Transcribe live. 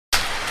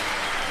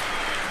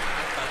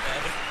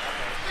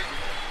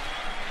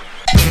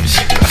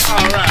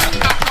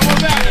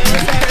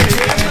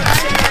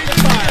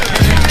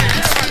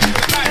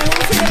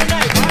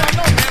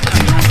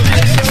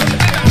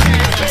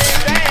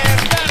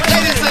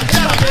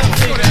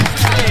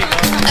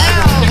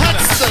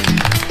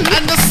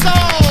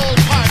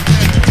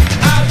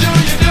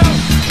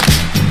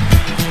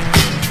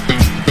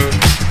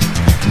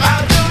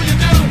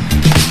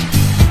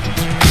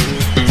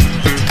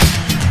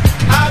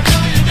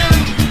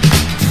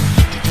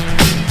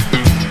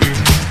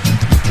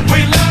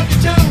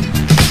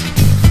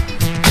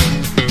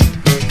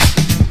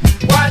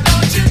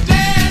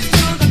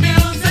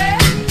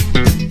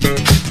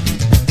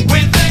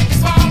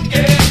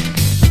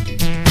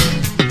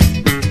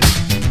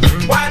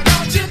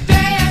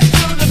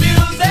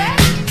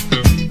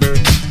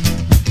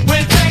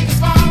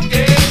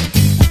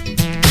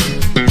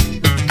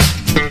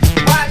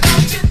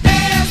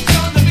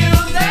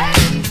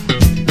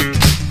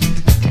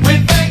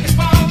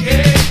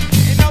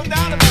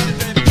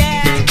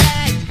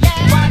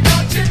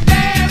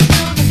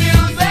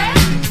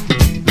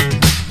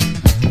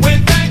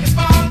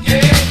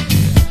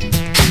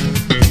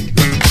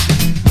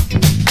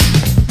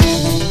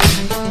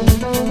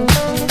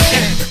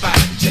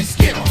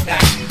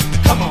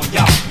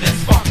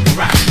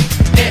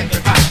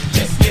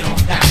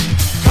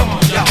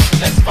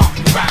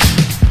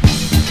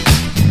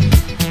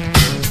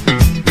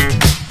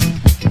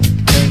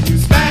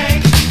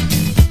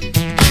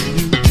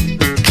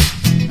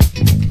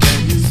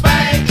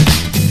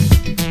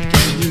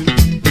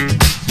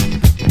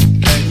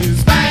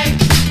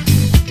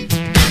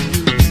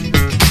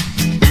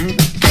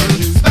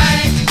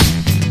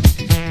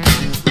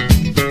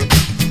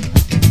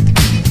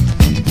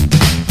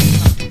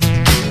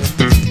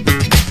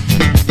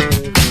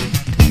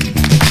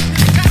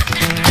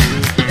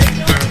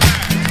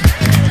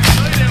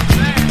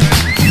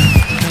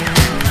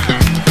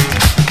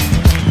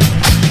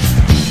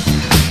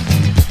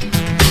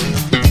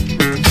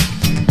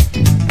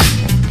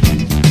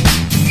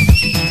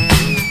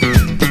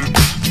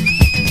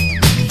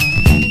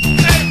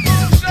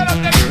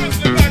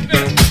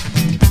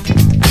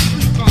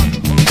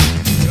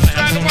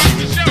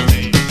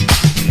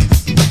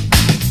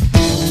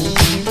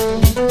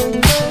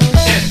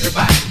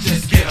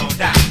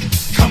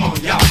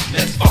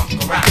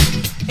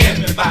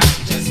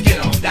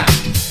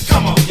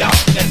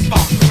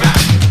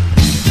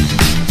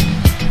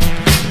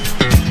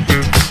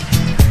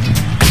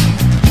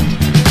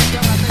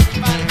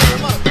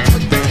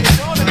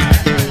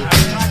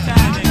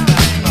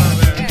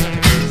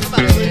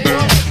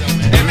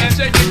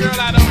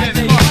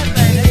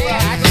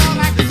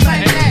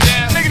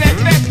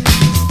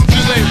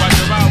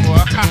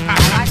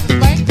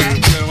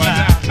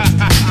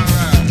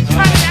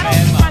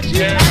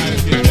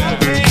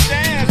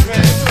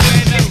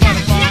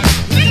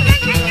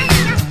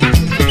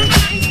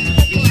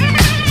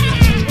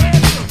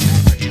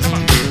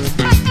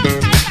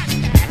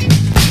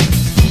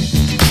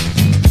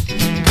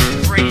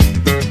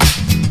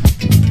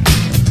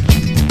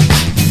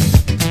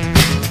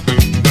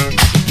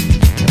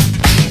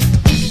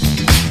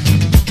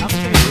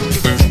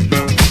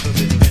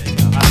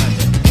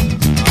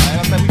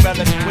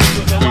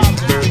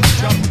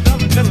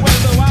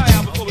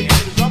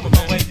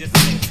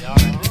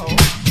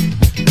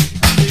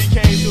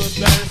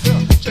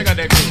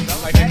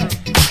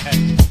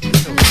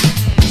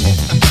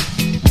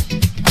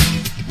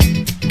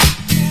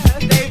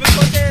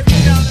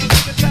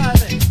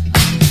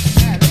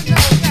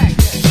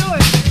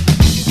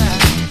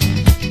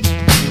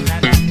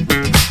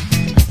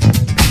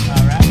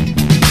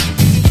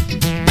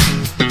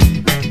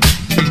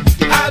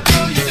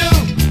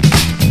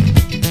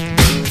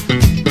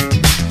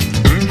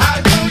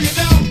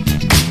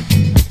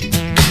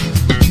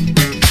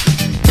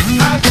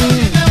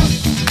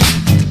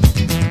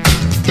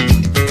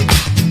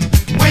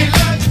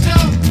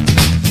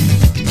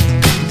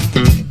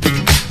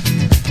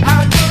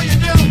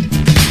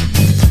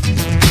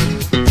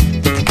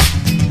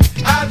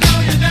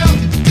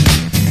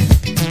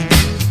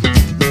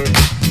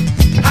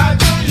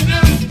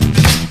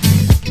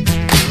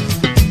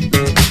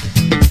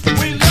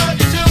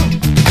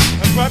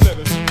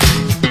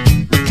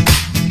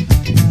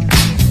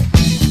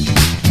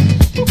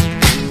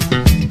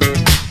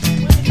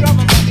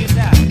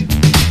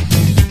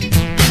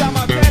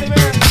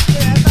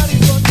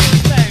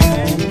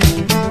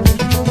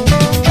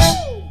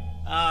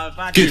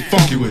Get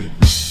funky with it.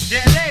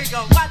 Yeah, there you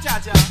go. Watch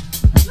out, y'all.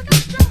 Look at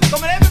the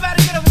come on,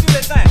 everybody get up and do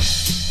that thing.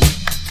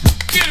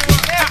 Get it up.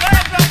 Yeah, go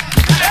ahead, go.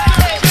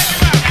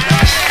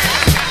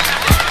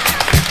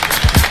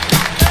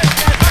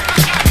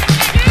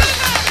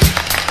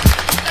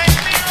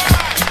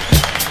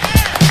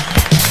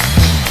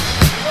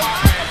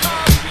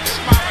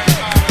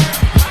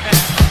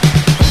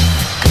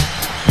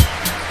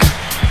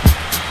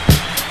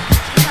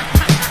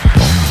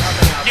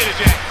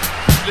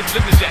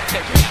 Listen,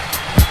 Jack.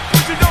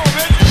 What you doing,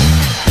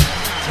 man?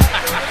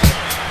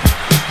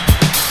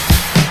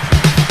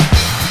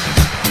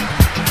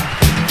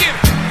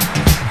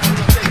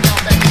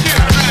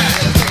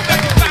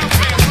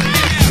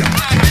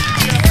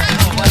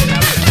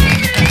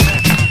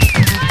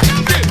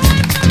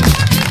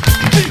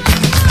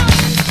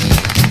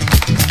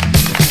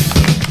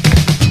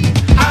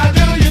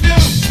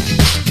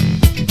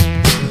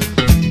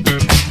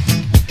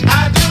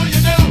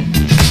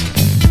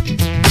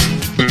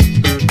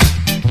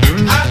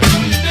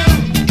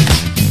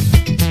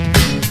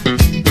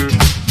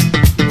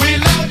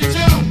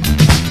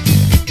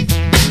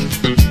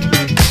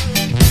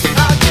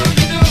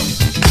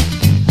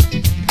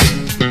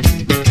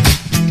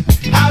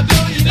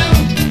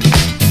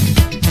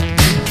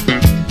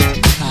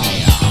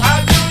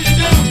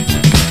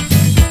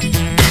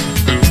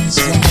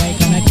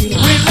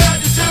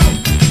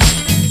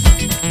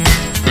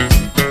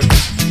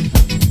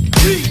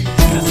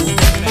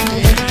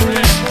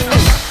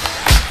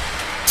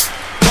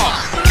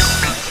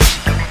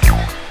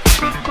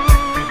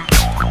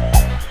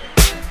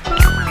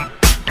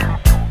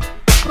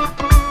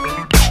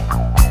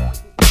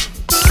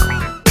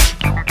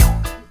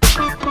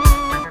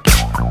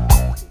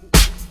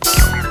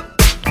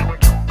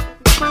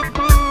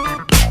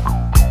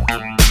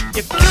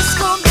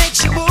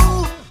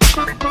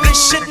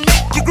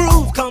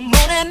 come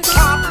on and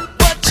pop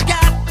what you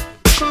got.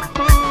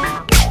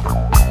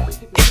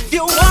 If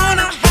you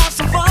wanna have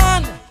some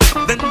fun,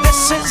 then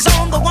this is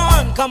on the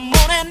one. Come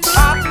on and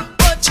pop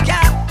what you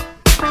got.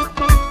 Pop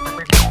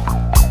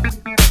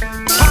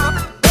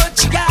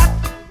what you got.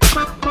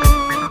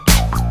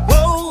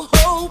 Whoa,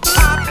 whoa,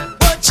 pop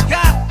what you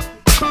got.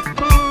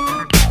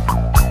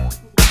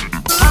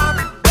 Pop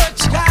what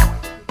you got.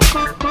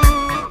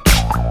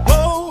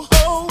 Whoa,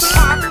 whoa,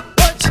 pop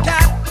what you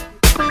got.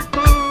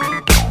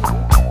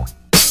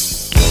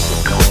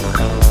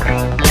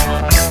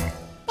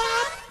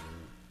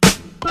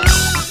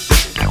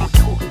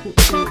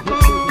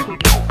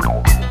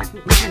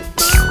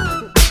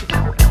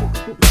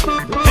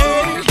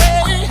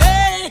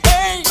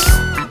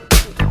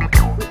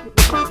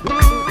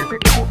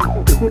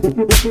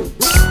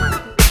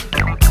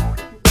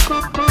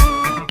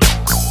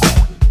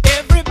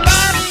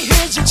 Everybody,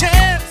 here's your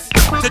chance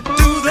to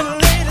do the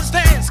latest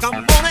dance. Come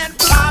on and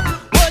pop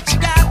what you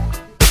got.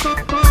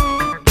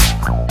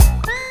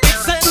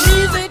 It's an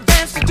easy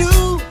dance to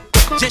do.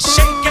 Just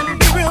shake and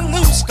be real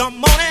loose.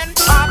 Come on and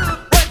pop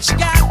what you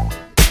got.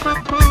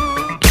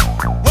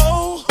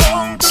 Whoa,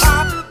 whoa,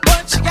 pop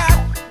what you got.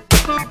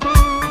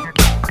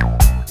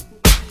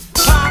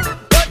 Pop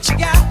what you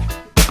got.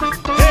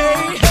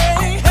 Hey,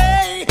 hey,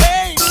 hey,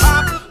 hey,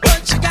 pop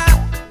what you got.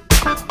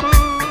 Pop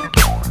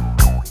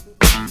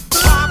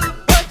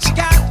what you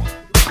got.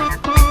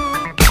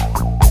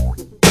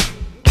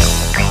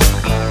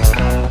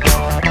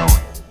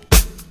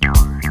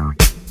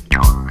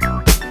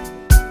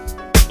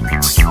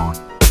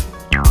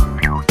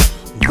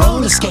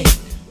 Roller skate.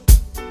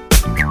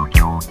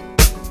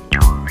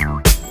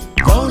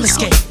 Roller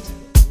skate.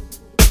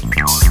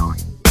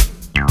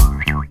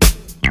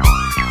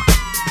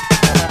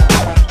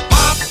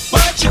 Pop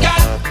what you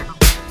got.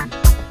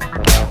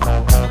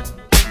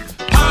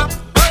 Pop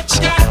what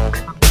you got.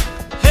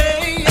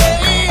 Hey,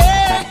 hey,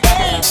 hey,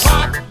 hey.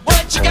 Pop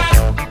what you got.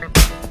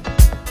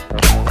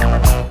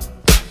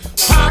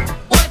 Pop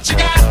what you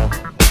got.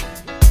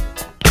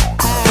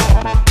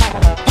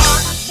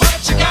 Pop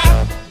what you got. Pop what you got.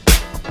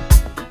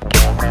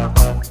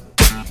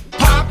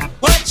 Pop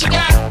what you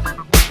got.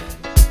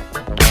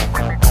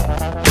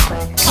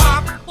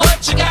 Pop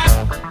what you got.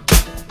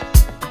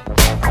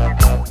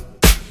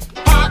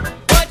 Pop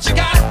what you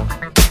got.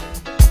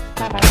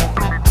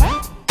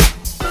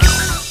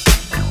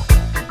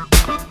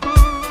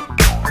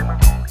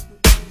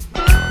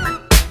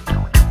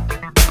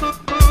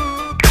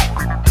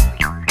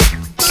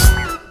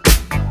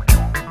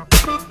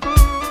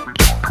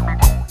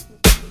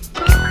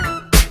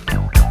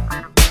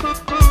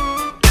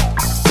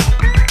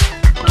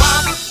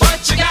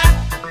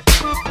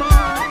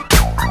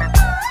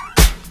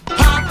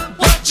 Pop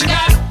what you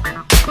got.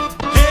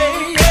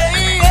 Hey,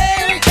 hey,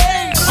 hey,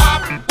 hey.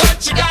 Pop what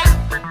you got.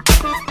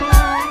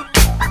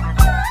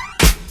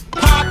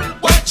 Pop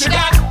what you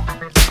got.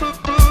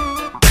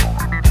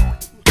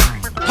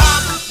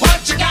 Pop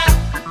what you got.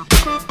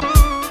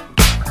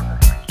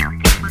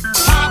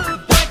 Pop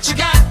what you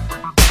got.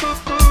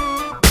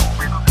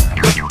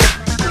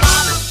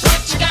 Pop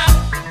what you got.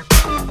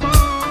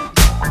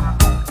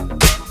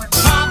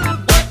 Pop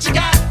what you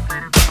got.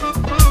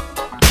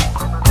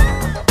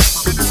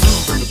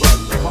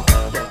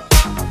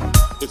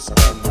 It's on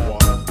the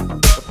one.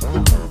 The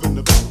groove in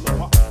the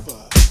pop.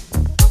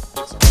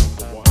 It's on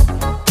the one.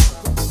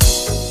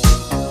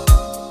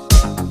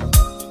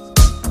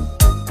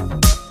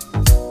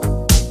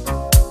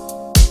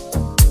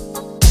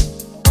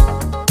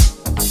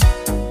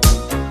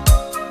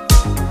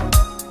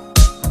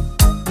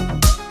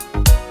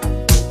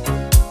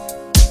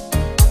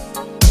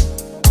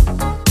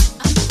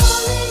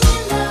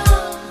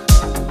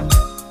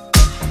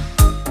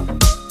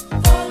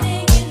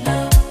 Falling in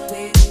love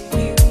with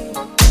you.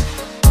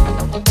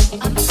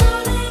 I'm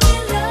falling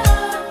in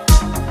love.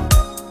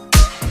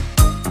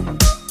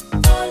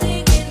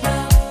 Falling in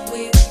love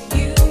with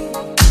you.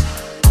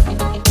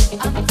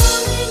 I'm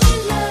falling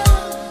in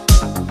love.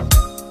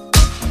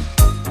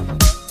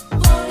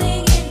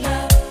 Falling in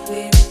love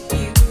with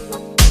you.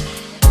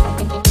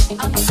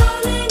 I'm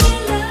falling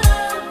in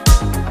love.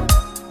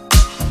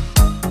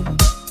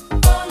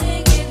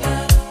 Falling in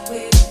love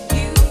with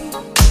you.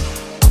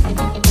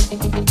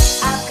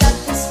 I've got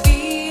this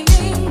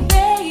feeling,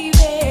 baby,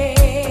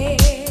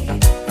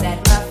 that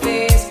my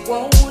face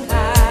won't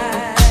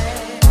hide.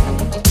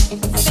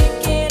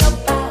 Thinking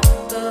about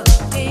the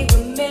day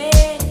we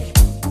met,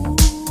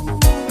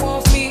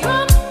 wants me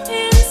up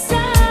inside.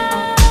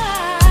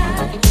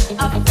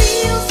 I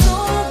feel so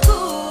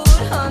good,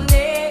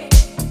 honey,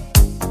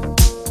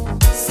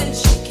 since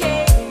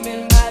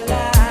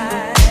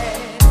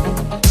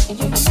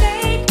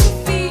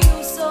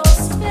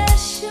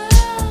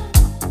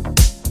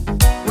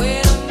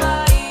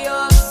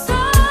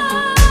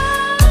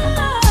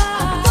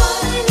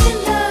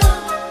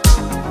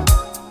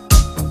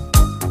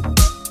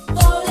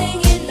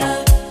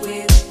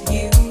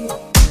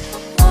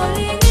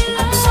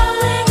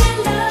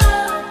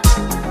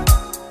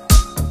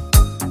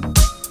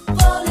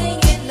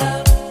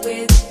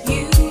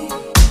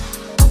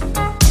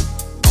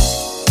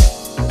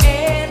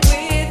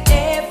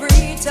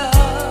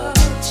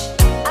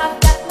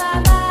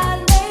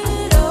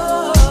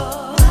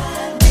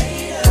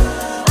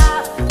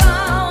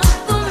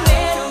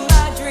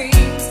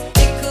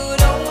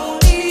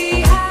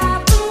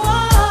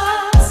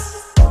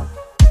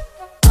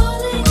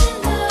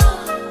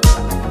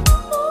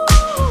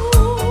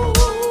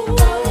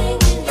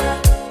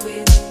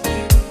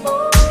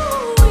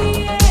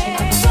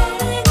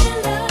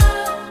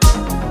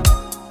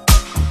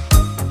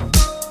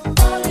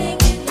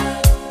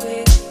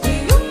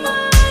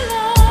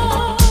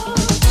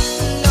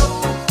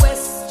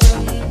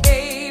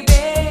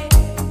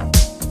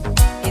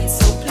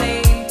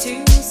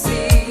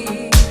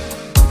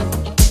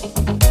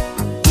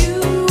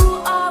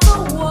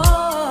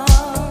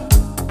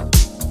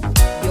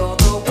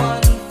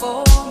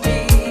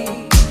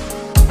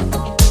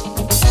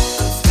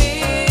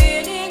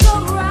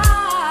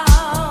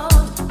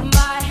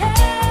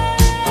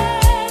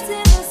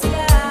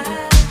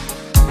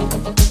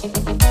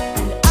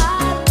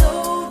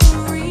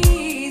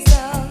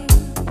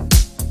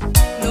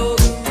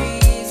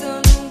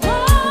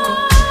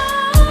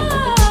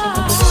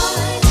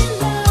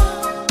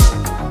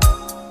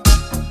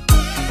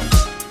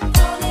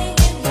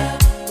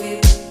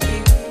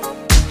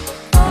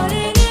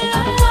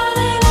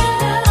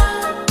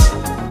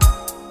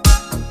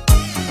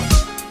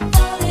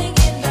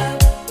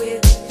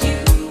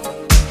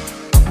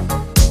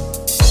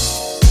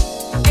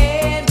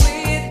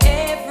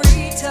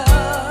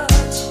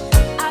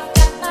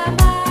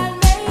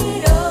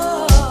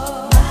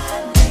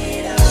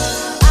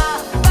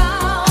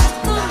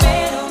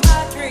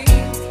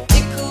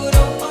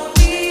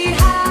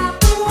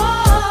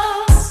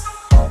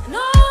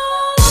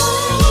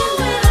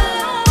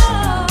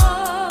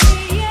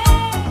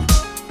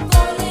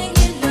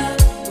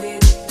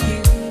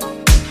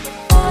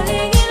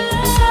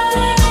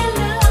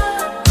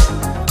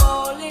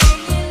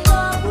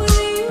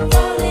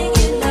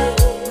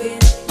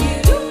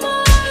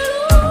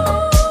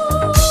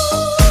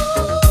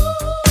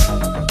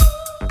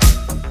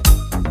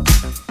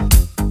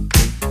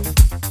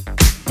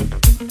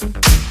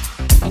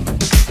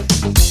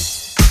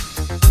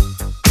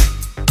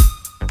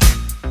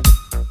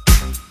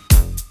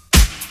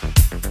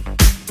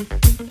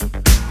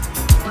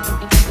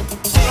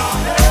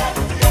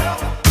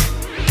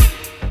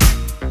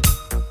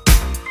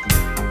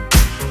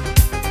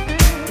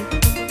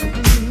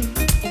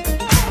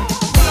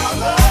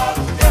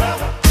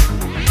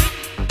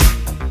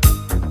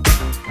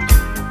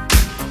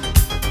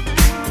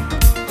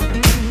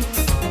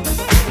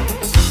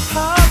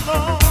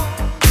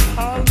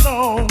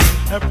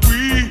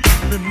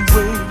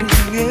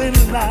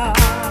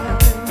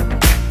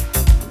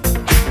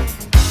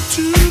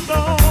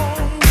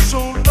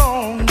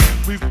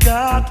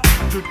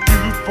to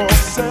do for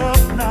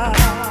self now.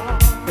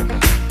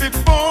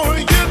 Before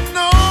you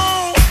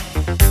know,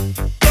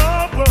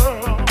 the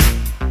world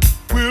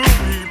will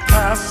be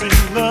passing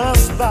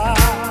us by.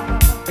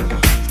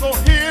 So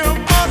hear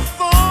my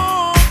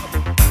song,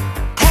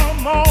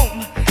 come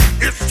on,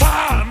 it's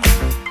time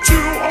to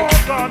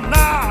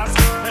organize.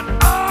 And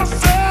I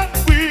said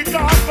we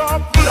got to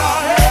put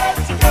our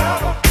heads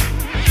together.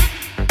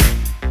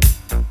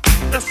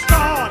 Let's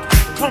start,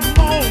 come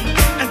on,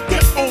 and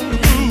get on the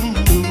move.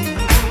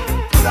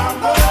 Put our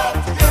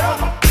love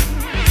together.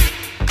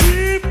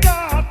 We've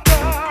got to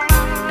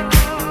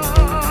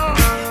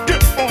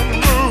get on the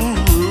move.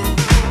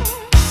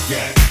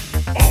 Get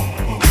on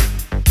the move.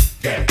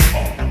 Get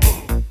on the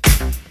move.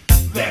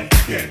 Let's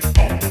get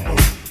on the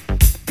move.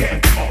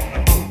 Get on the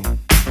move.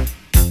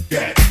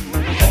 Get on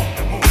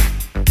the move.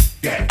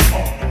 Get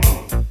on the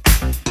move.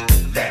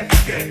 Let's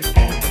get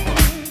on the move.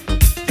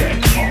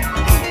 Get on the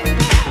move.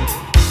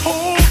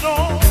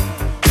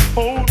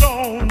 Hold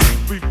on,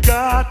 we've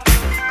got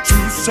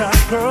to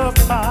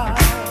sacrifice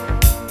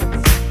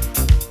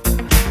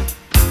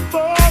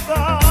for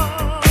the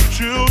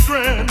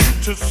children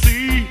to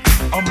see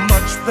a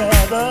much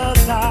better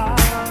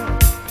life.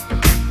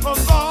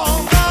 'Cause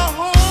all our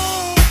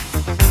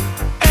hopes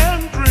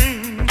and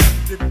dreams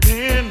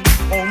depend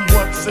on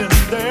what's in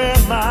their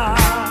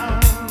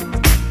minds.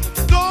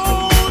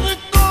 Don't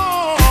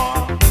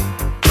ignore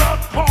the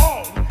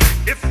call.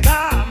 It's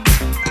time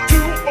to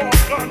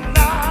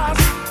organize.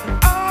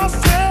 I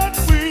said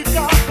we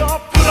got to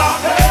put our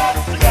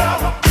heads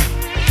together.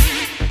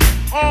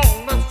 Oh,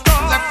 let's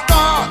start. Let's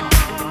start.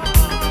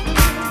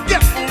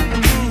 Get on the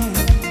move.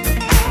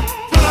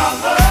 Put our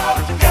love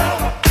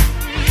together.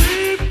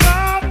 We've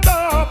got the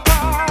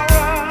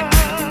power.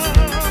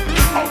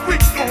 Are we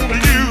gonna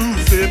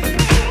use it?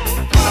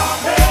 Put our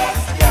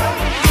heads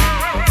together.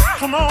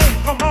 Come on, and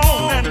put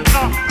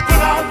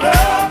our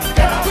love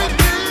together. We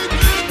need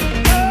it.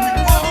 We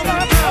wanna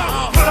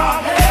put our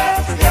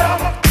heads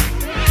together.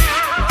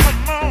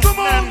 Come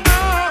on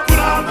now. Put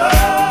our love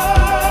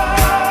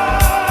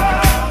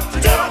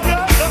together.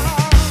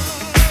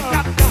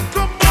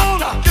 Come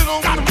on, get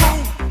on the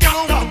move. Get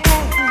on the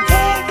move.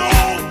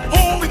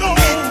 Hold on.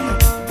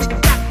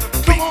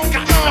 Come on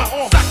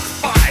now.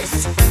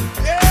 Sacrifice.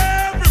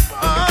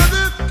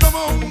 Everybody, come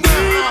on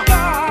now.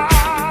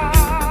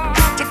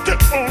 To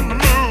get on the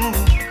move.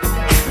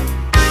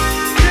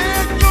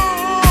 Get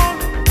on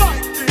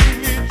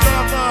fighting each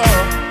other.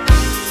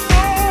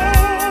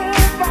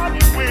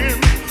 Nobody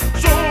wins.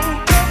 So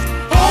just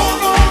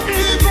hold on,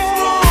 keep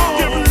on.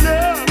 Give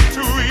love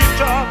to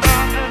each other,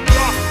 and a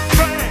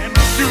brand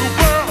new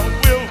world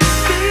will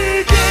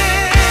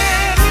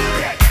begin.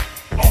 Get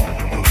on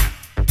the move.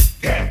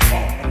 Get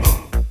on the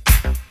move.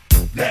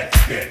 Let's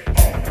get on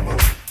the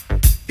move.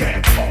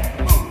 Get on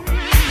the move.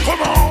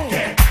 Come on.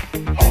 Get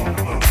on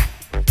the move.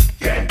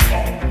 Get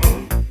on the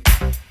move.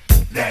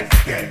 Let's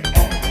get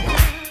on the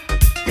move.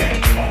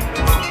 Get on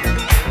the move.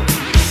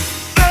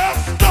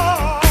 Let's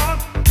start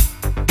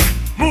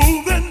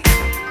moving.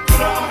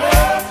 Put our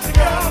heads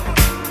together.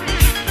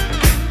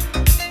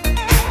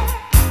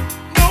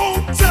 No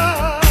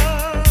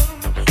time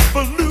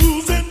for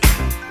losing.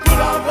 Put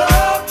our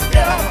love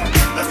together.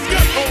 Let's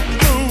get on the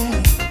move.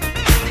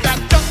 That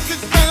junkie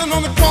standing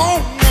on the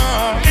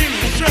corner. Ain't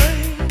no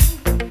shame.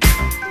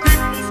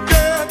 People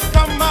scared to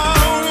come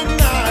out at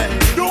night.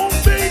 Don't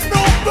say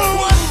no more.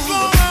 What's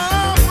gonna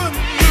happen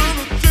to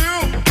the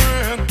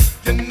children?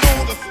 You know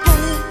the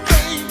school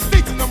ain't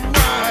teaching them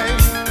right.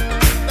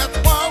 That's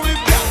why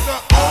we've got to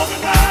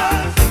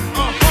organize.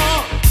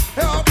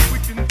 Help, we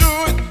can do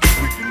it.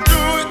 We can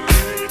do it.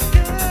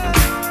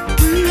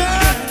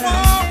 That's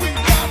why we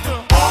got to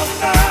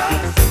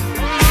organize.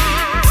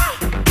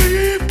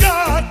 We've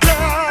got to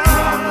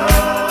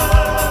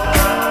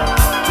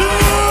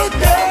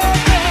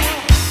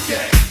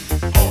get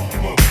on the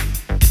move.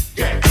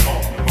 Get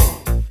on the move.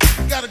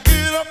 Gotta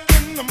get up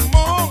in the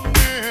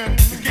morning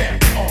to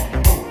get on the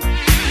move.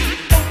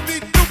 Don't be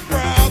too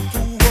proud to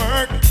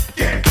work.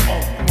 Get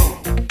on the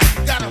move.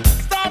 Gotta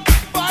stop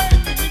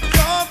fighting each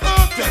other.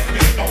 Just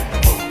get on the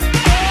move.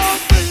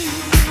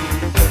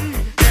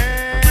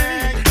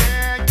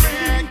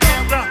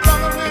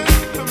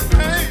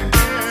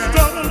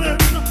 Struggling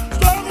to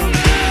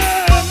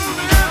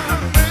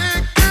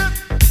make it.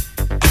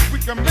 We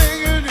can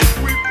make it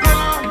if we put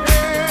our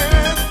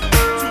heads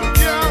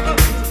together.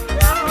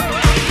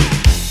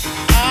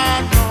 I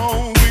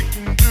know we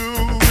can do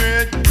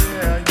it,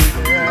 yeah.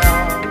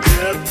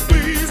 If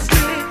we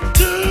stick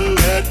to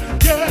it,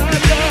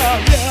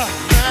 yeah.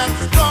 Let's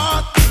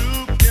start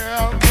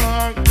together,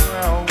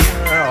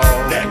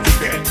 Let's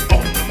get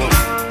on the move.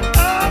 I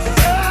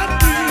said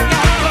we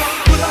gotta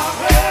put our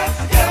heads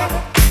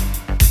together.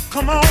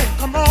 Come on,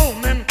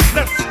 and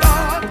let's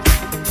start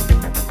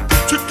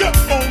to get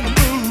on the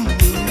move.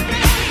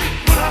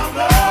 Put our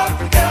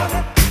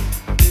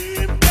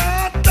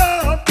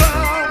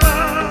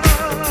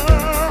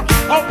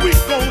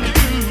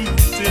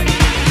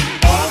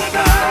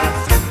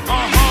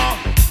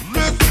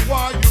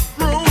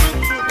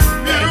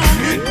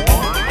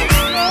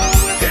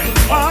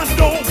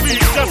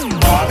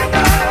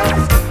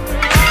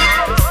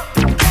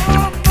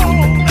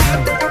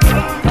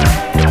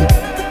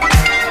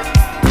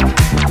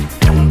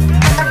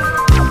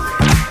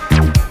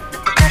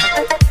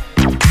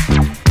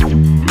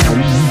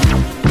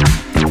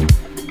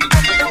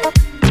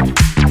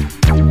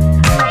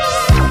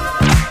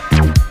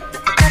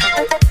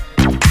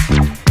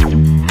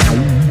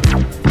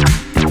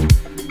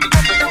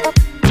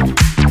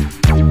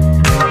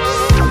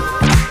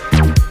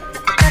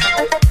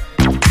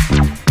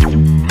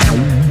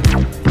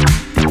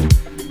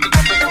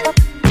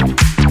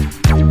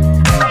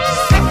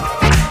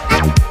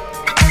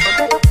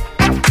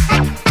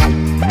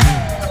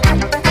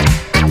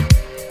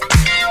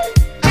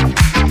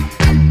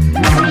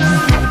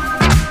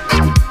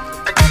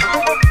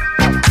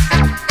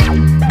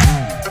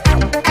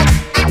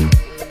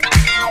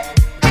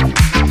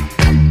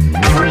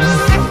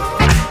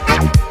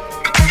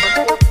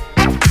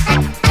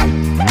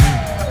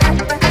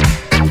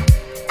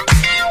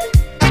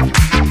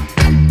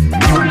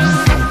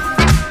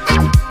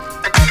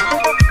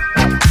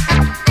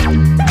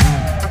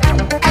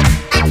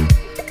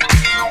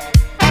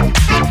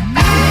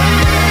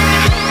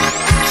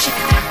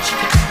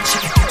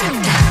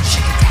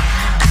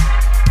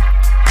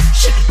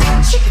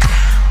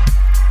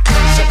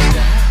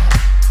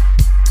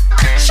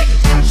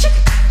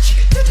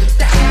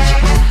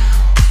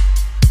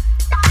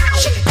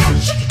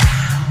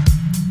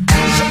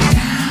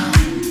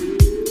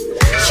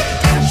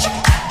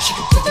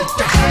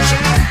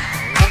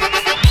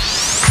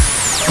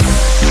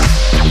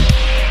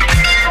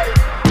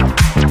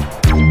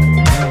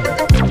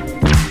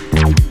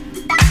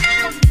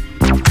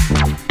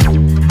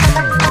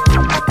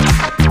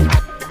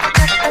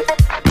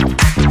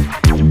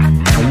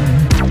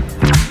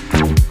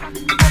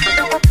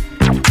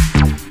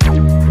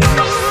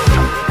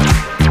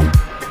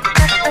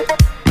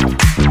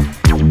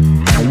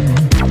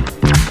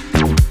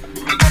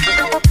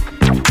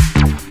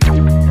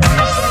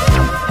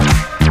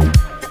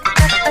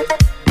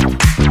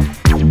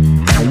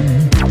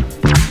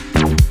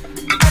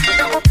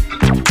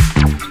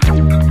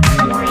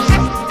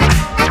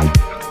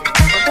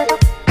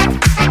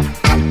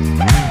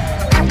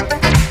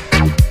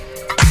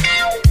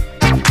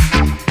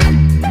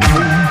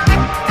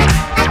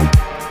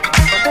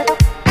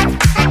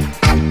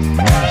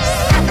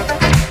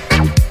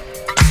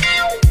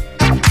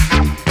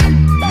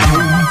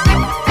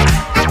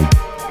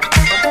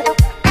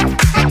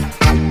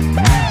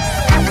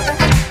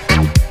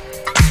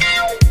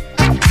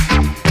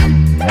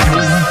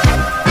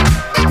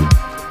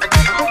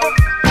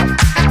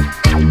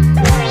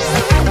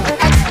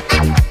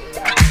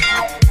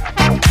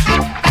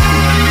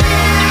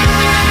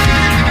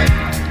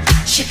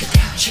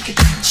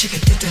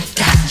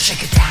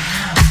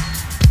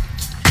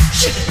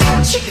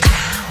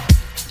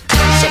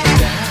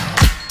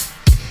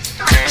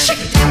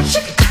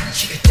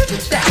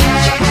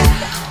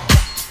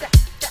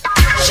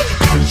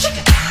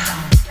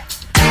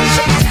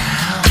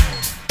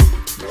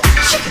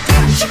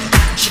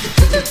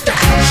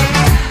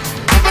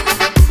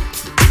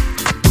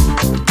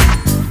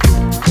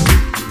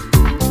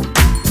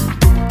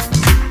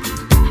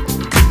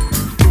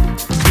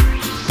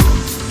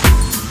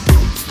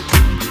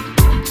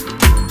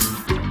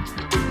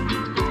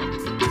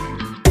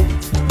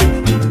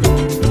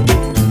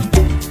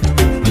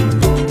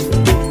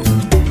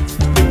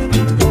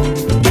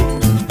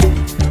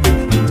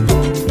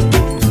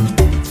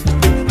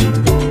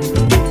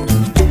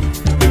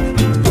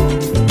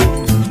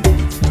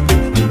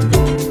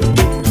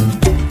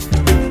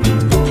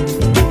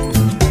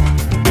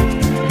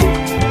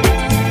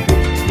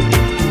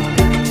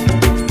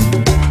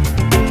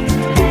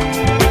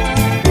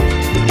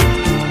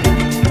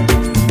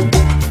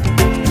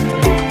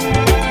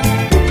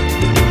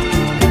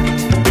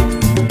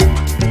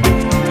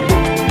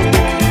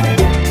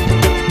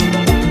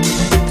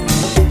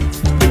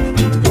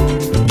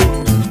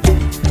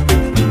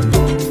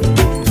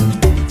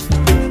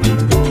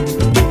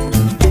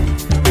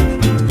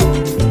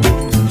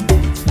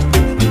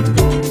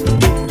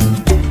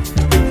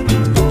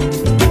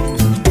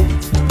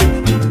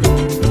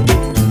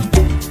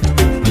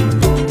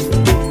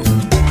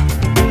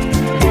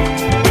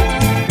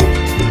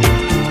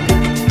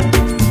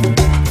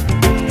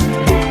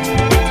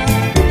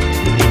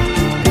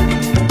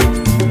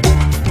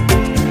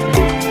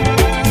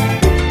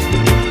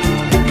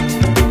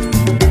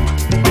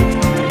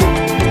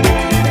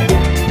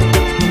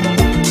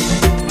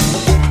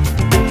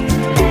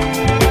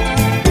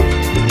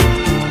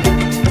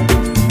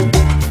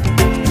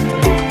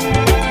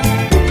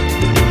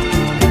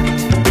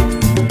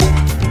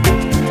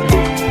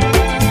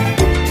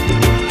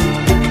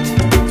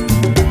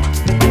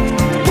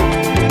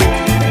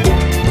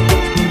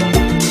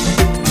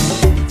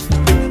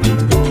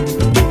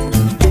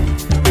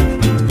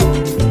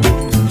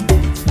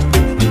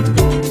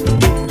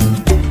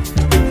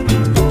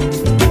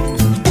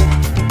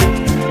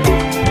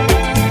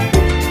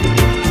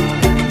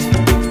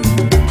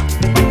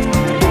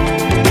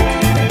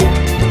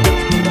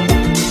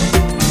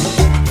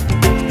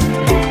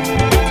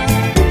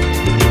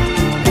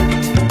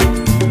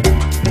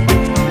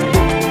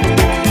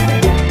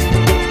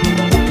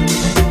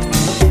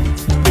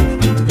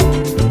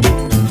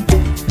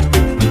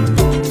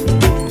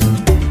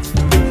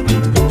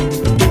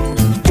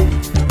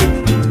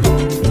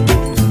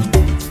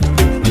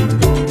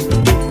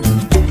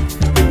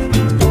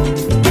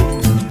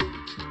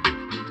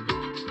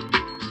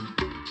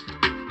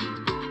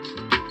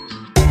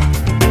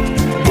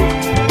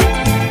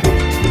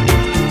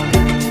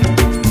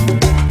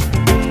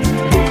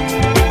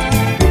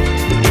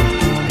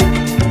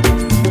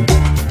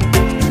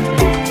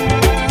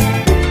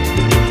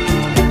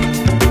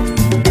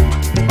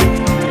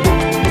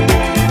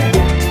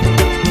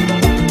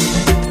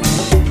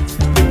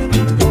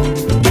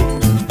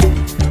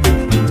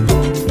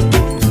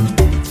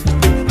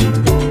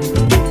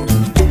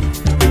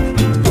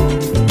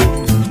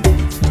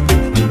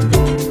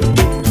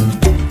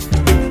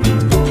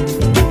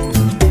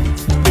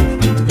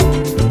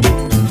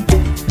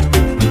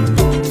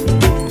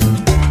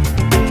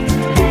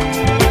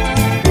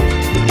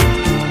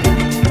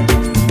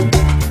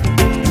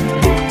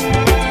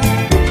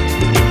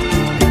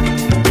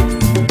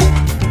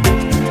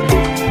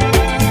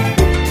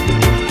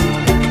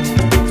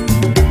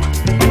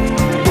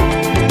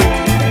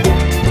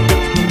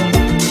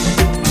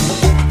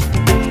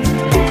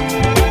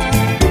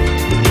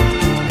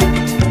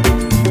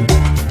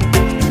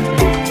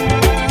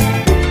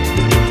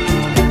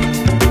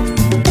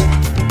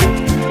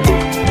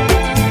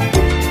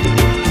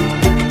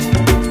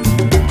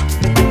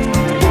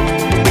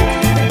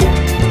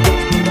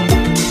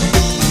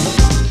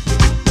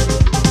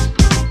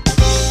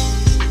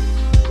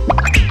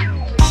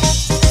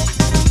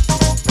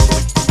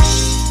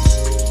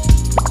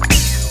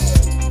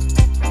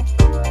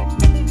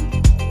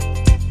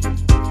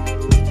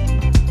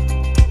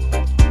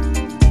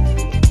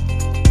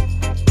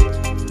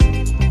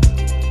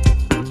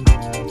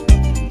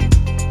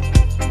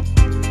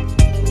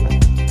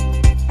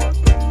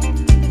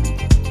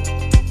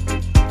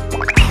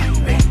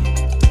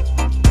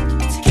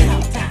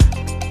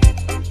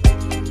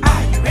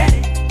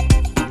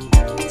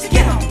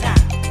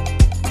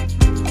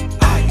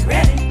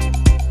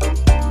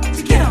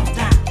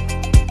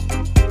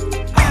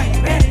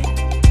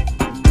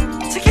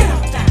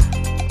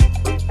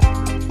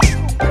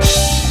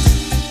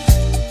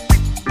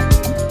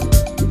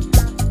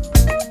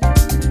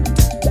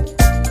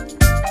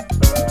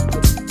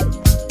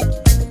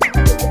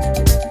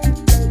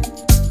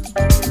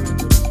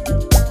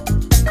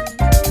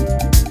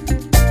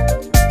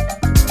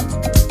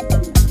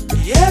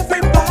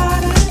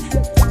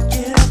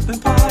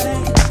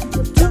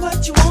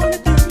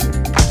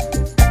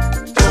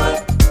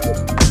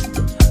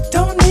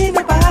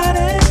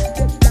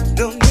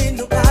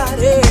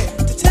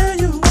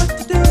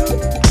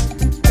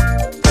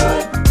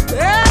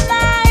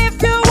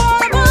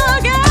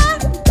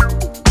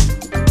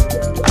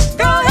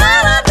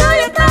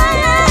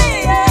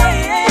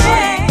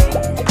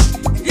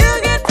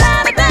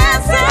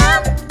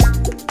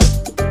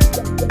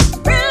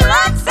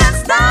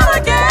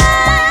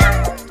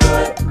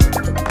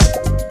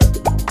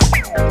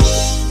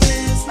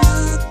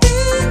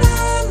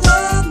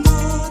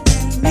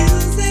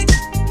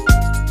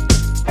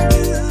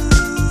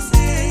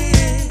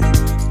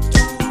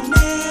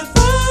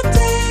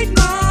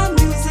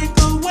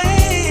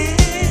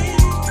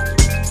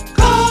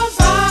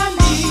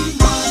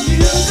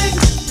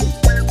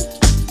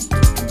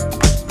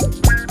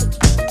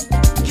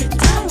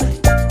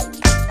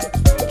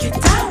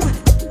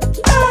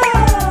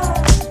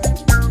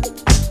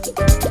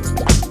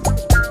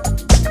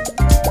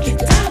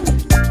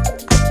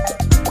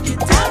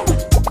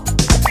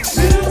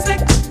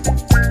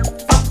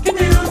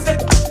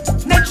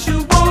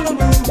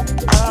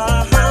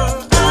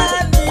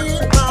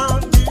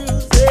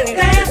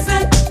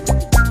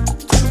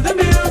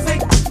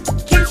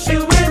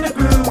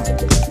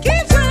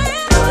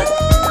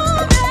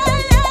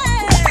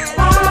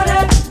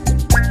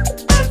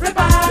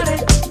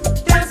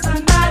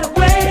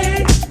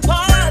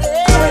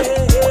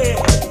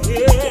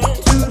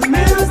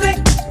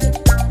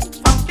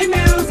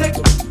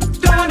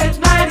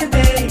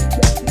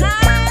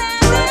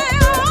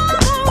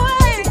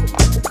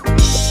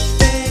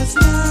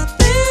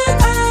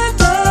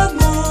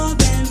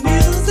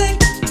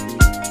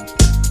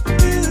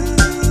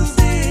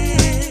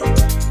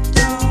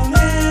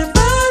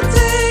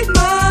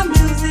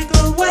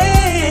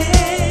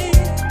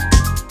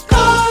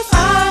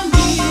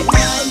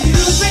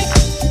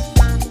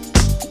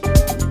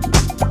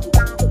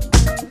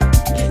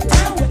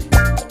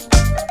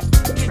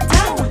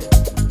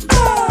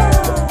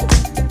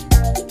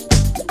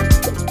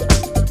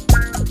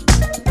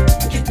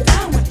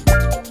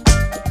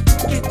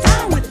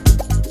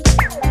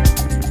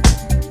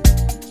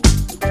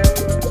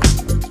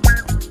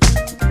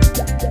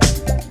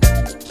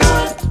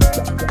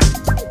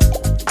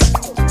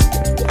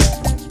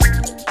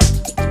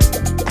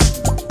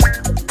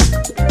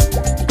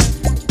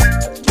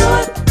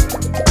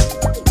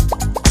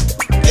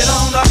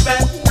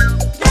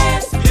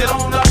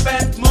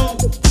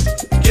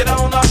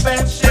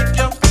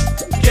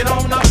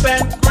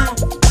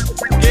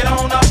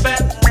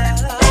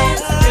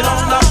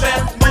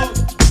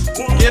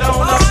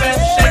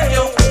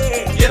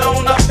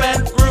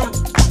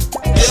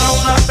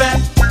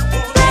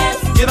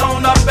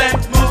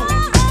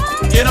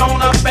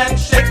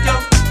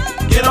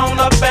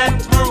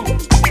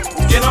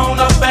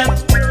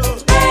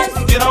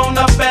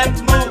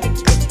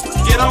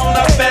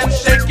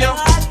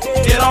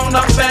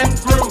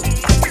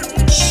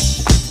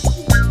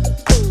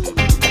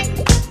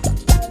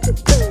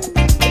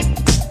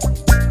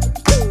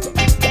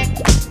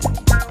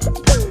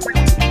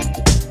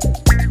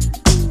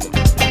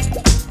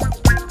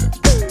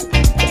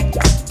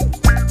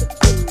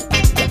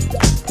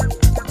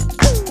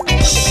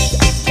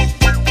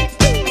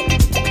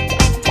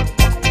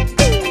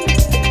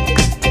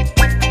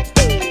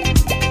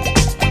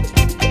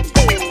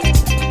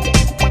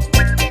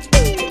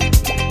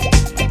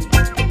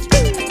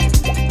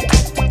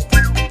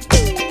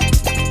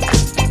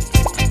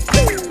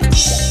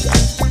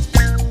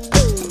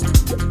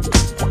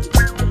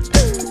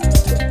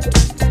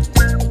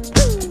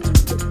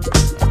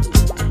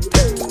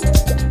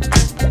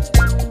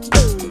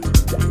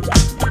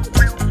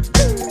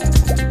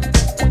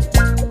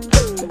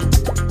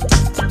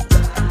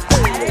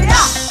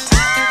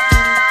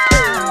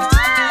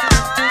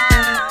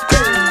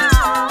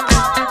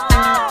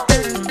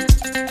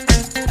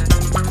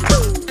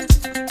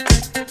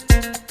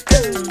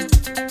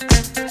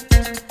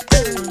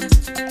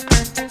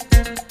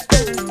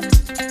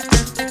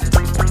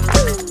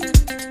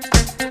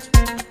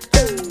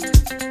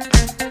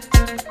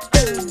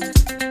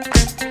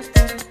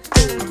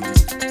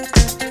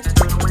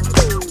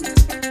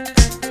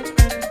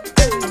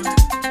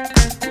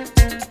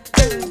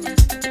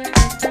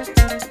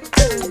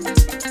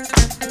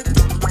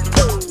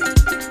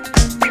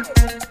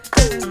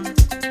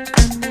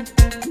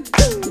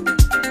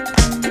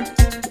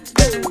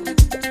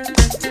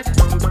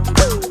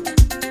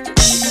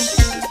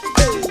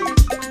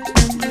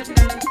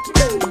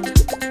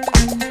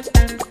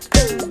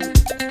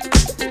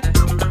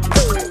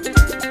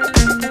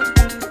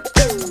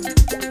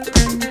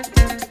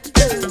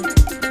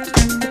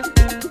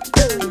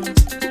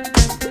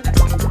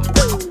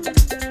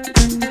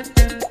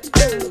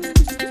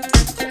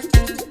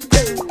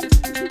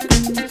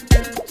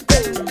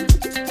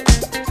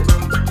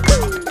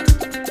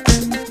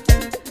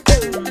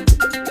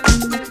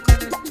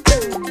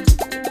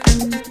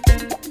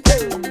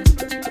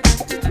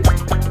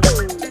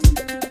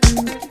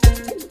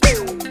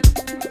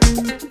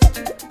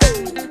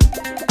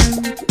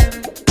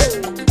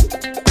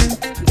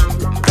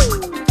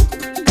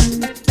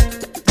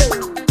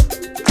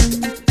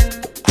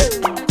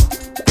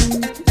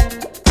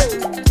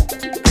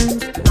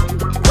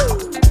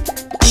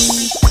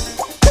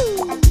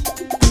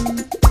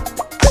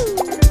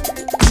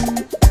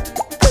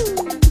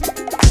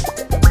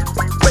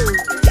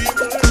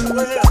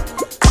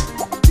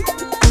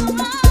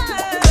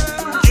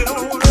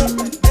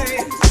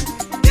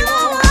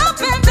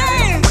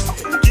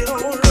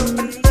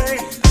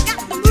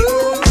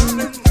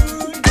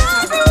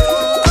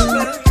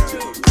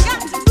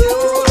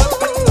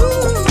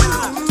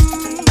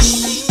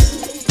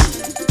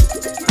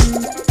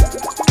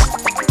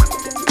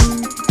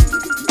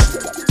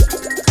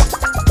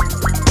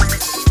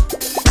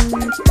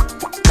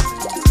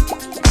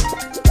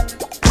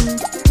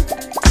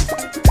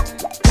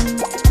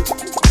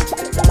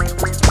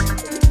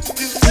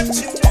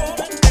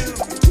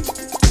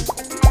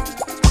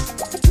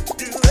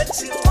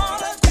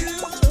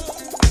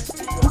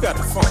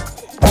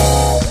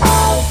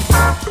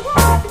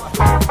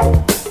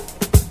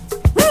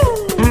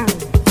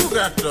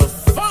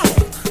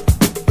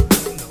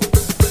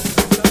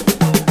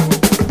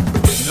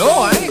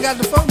You got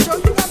the funk, Joe?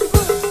 You got the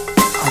funk?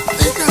 I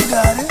think I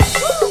got it.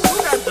 Who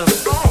got the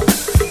phone?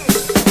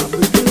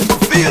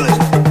 Feel it.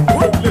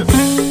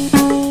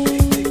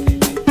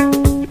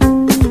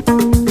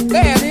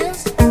 There it is. There it is.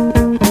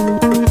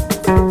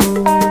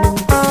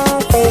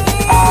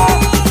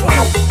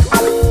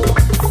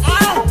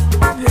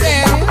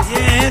 Yeah,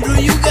 Andrew,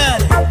 you got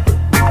it.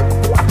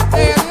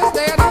 There it is.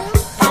 There it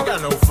is. I ain't got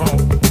no phone.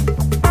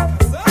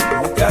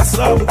 You got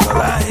something for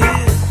that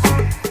here.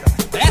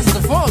 That's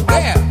the funk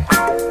there.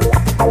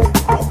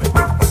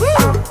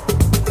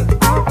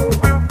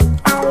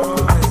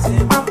 Oh, it's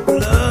in my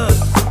blood.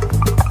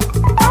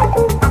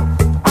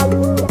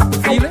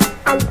 Feel it?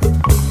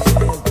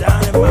 It's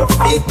down in my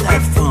feet,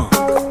 that funk.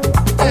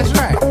 That's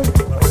right.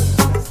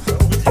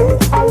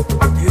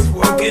 It's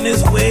working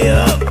its way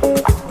up.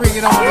 Bring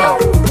it on up.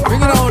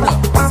 Bring it on up.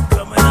 It's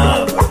coming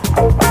up.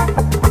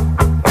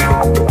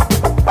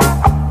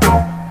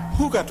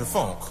 Who got the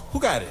funk? Who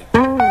got it?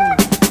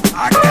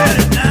 I got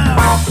it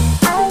now.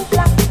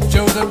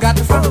 Joe done got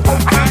the funk. I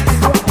got it.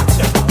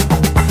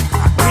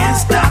 I can't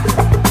stop it.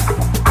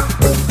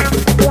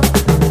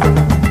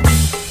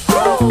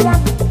 Oh,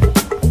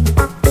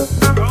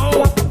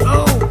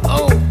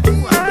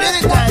 I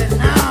really got it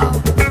now.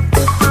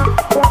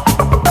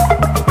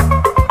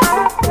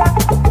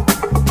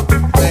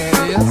 There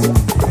it is.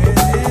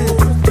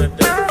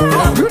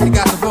 You really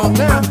got the funk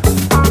now.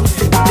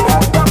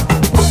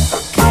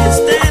 Can't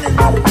stand it.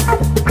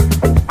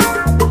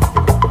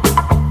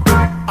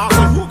 I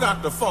said, who got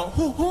the phone?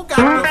 Who got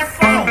the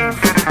phone?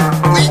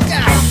 We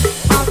got it.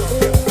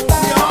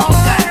 We all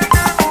got it.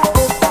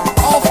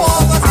 All four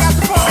of us got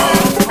the funk.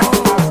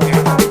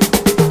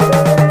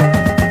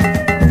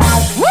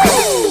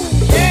 Woo!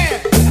 Yeah.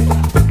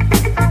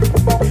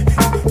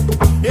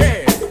 Yeah,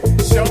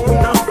 show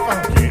enough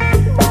funky.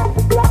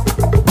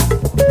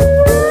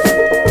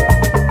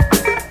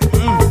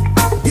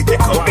 Get that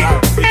coke in.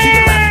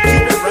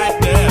 Keep it right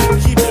there.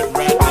 Keep it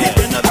right Hit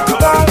there. another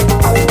coke.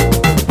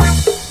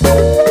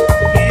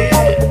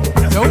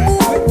 Yeah. Don't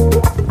move it.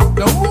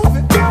 Don't move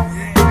it.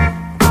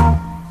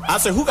 I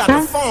said, who got the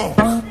phone?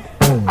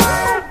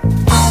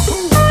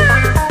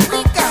 We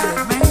got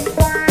it, man.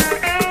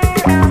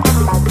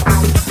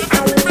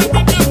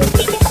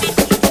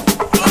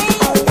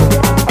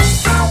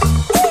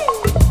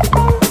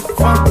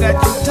 Funk got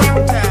you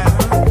tongue-tied,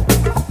 huh?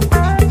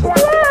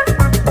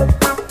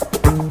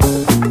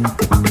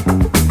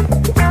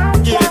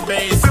 Get it,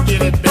 bass.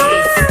 Get it,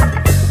 bass.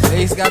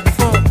 Bass got the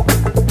funk.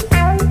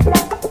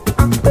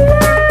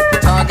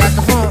 Guitar got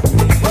the funk.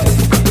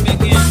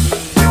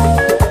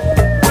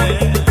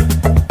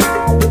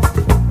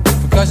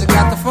 Percussion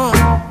got the funk.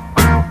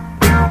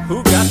 Who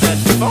got that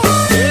phone?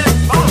 Yeah,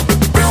 phone.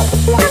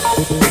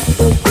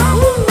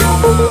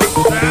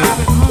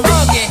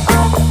 Boogie.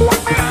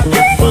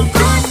 Funk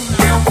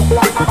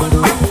on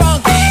now.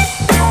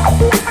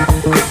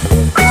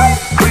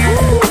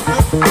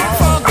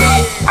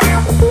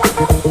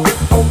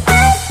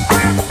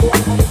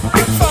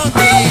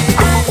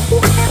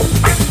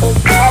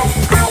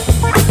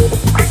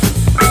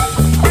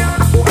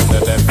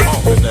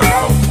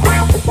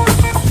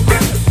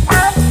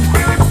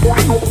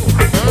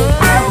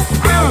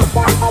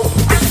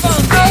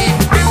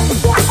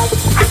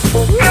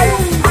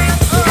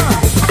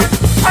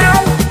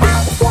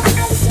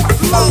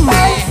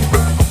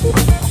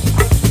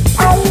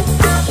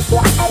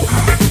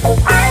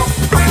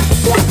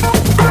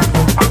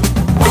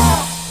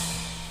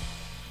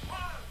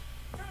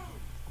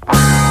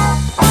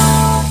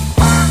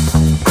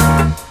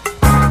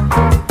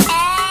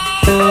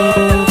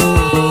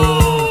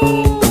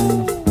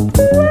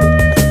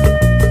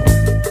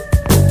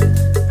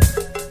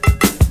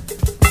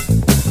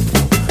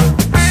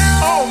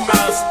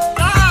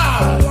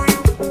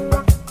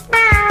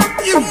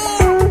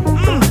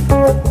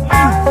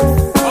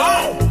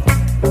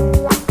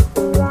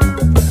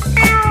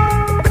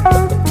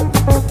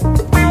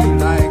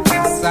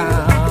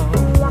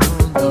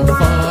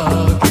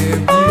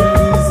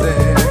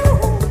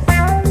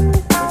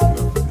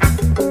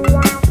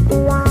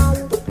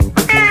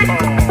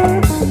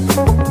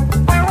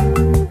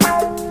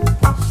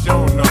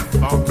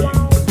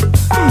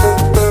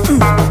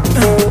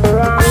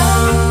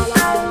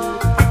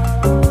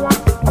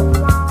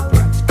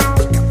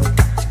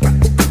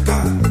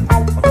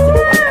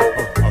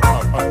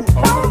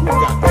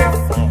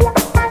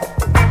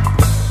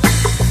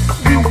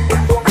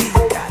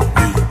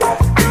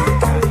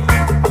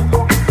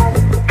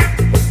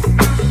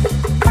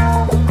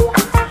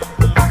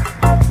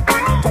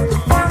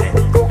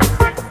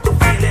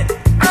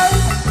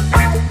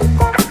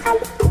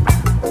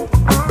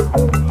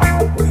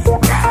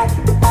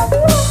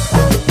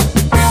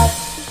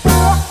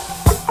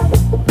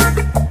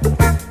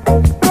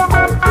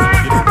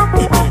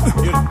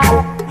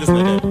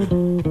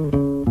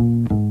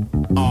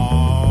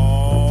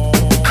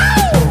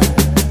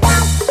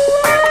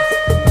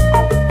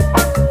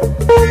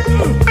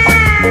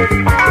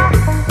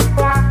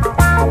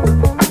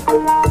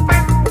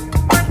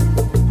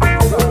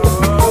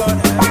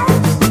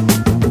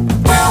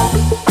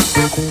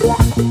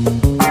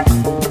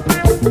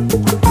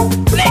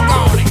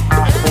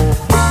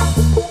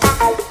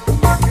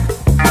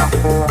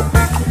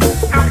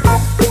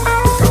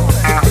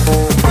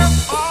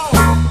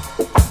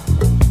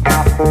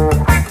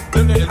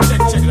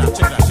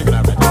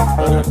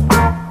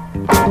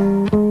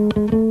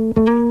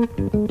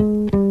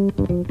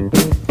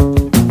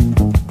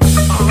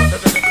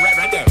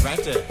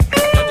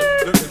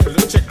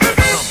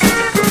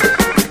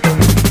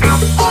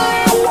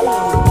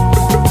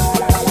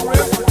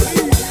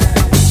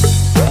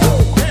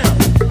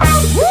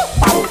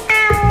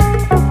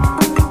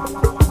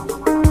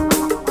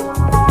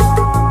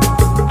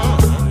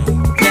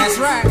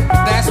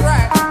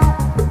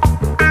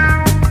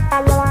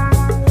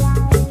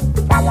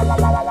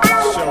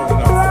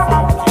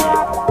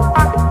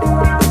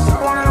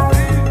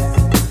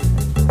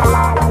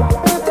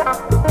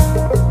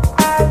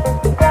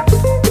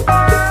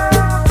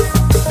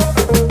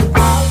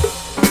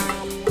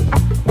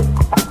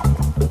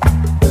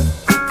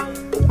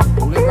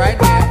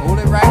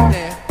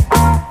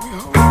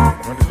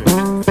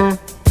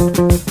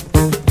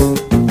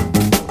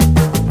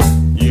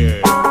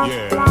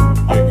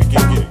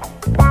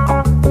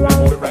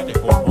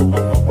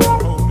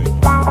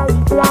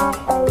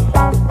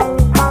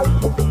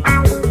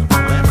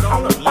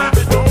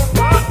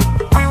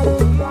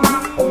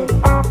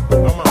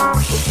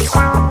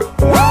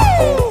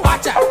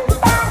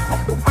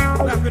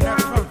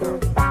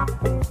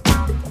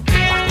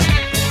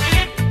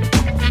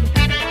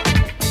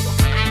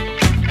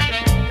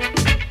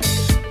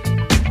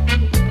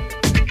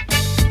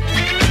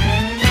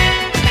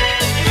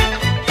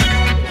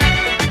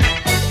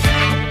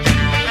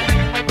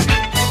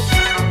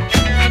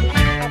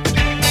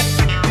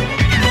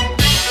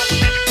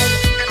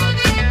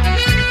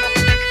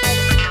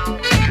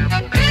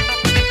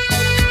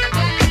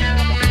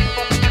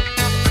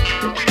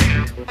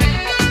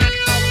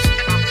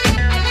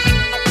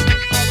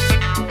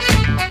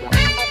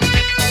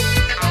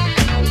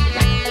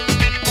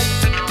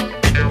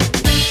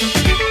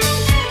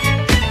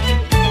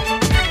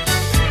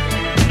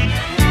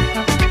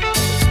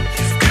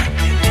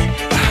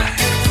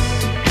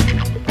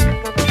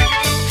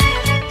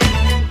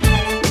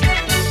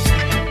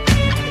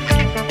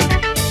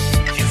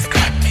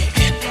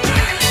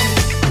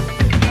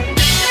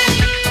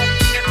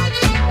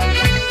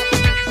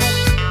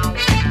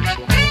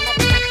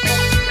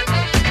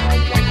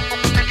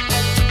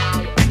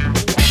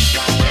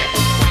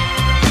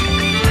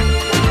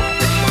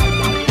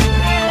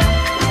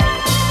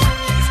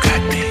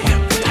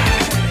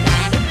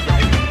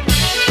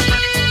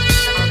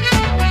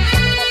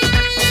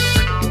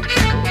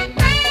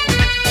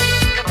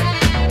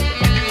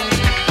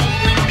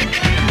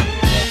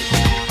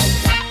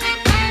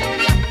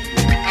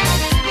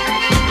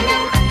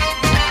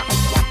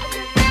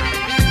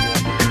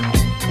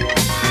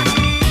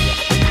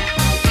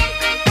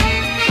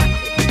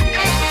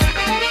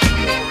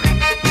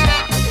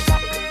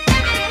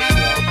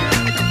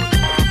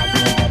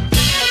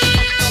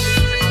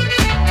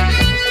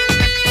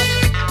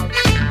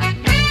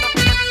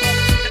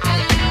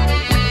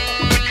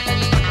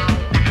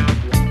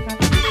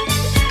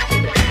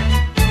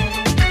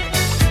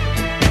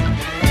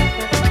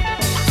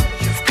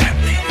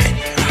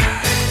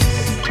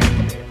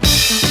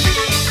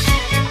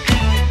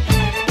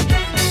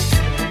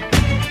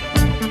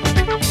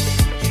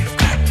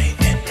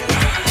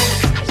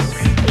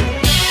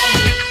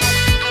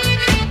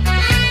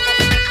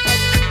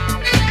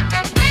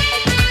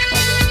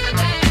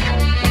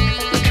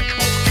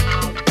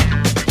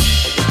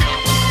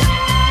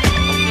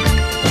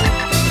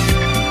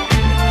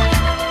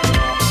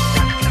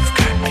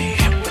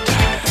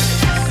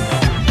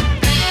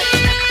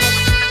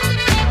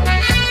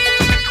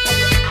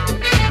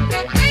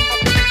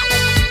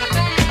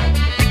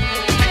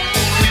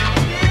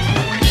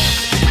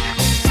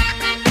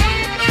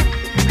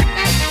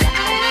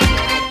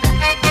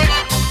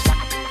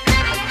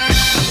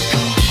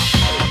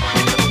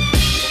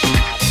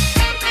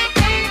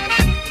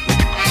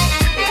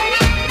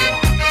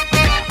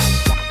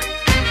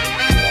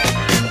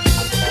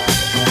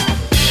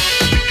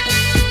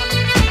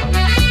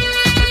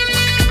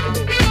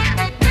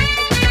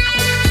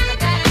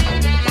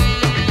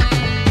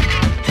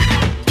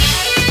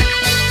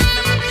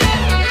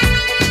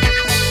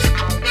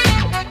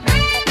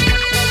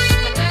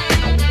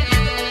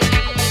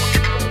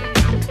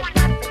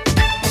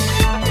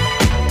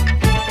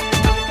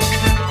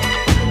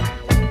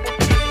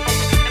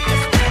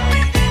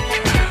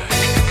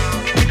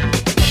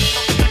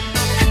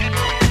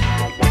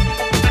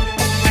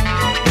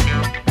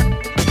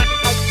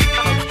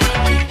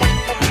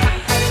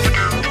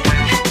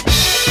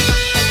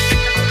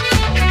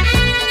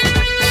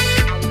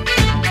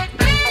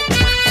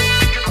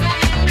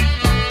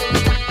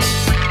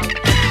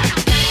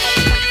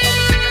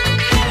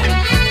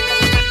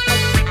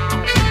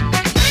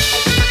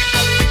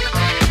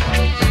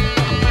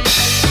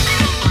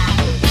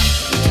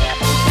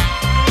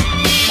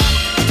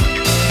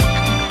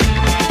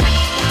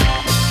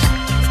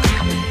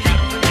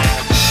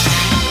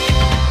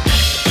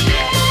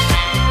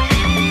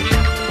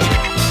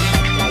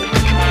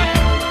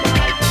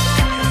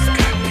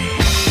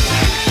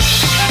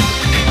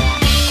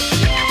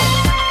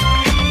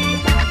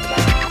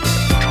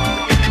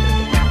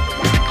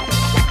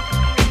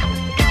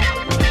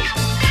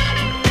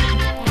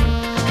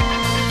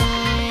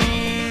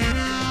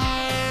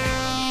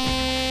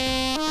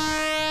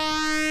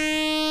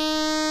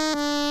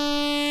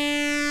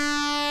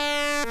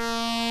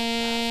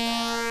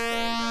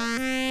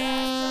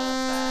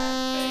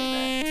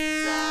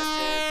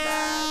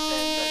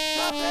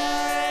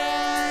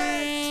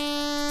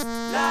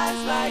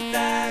 Life's like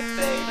that,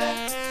 baby.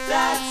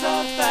 That's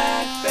a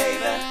fact,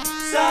 baby.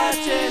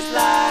 Such is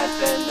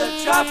life in the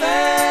tropics.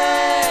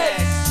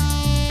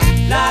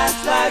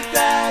 Life's like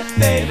that,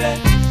 baby.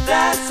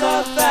 That's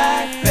a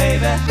fact,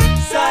 baby.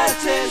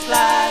 Such is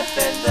life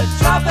in the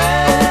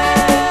tropics.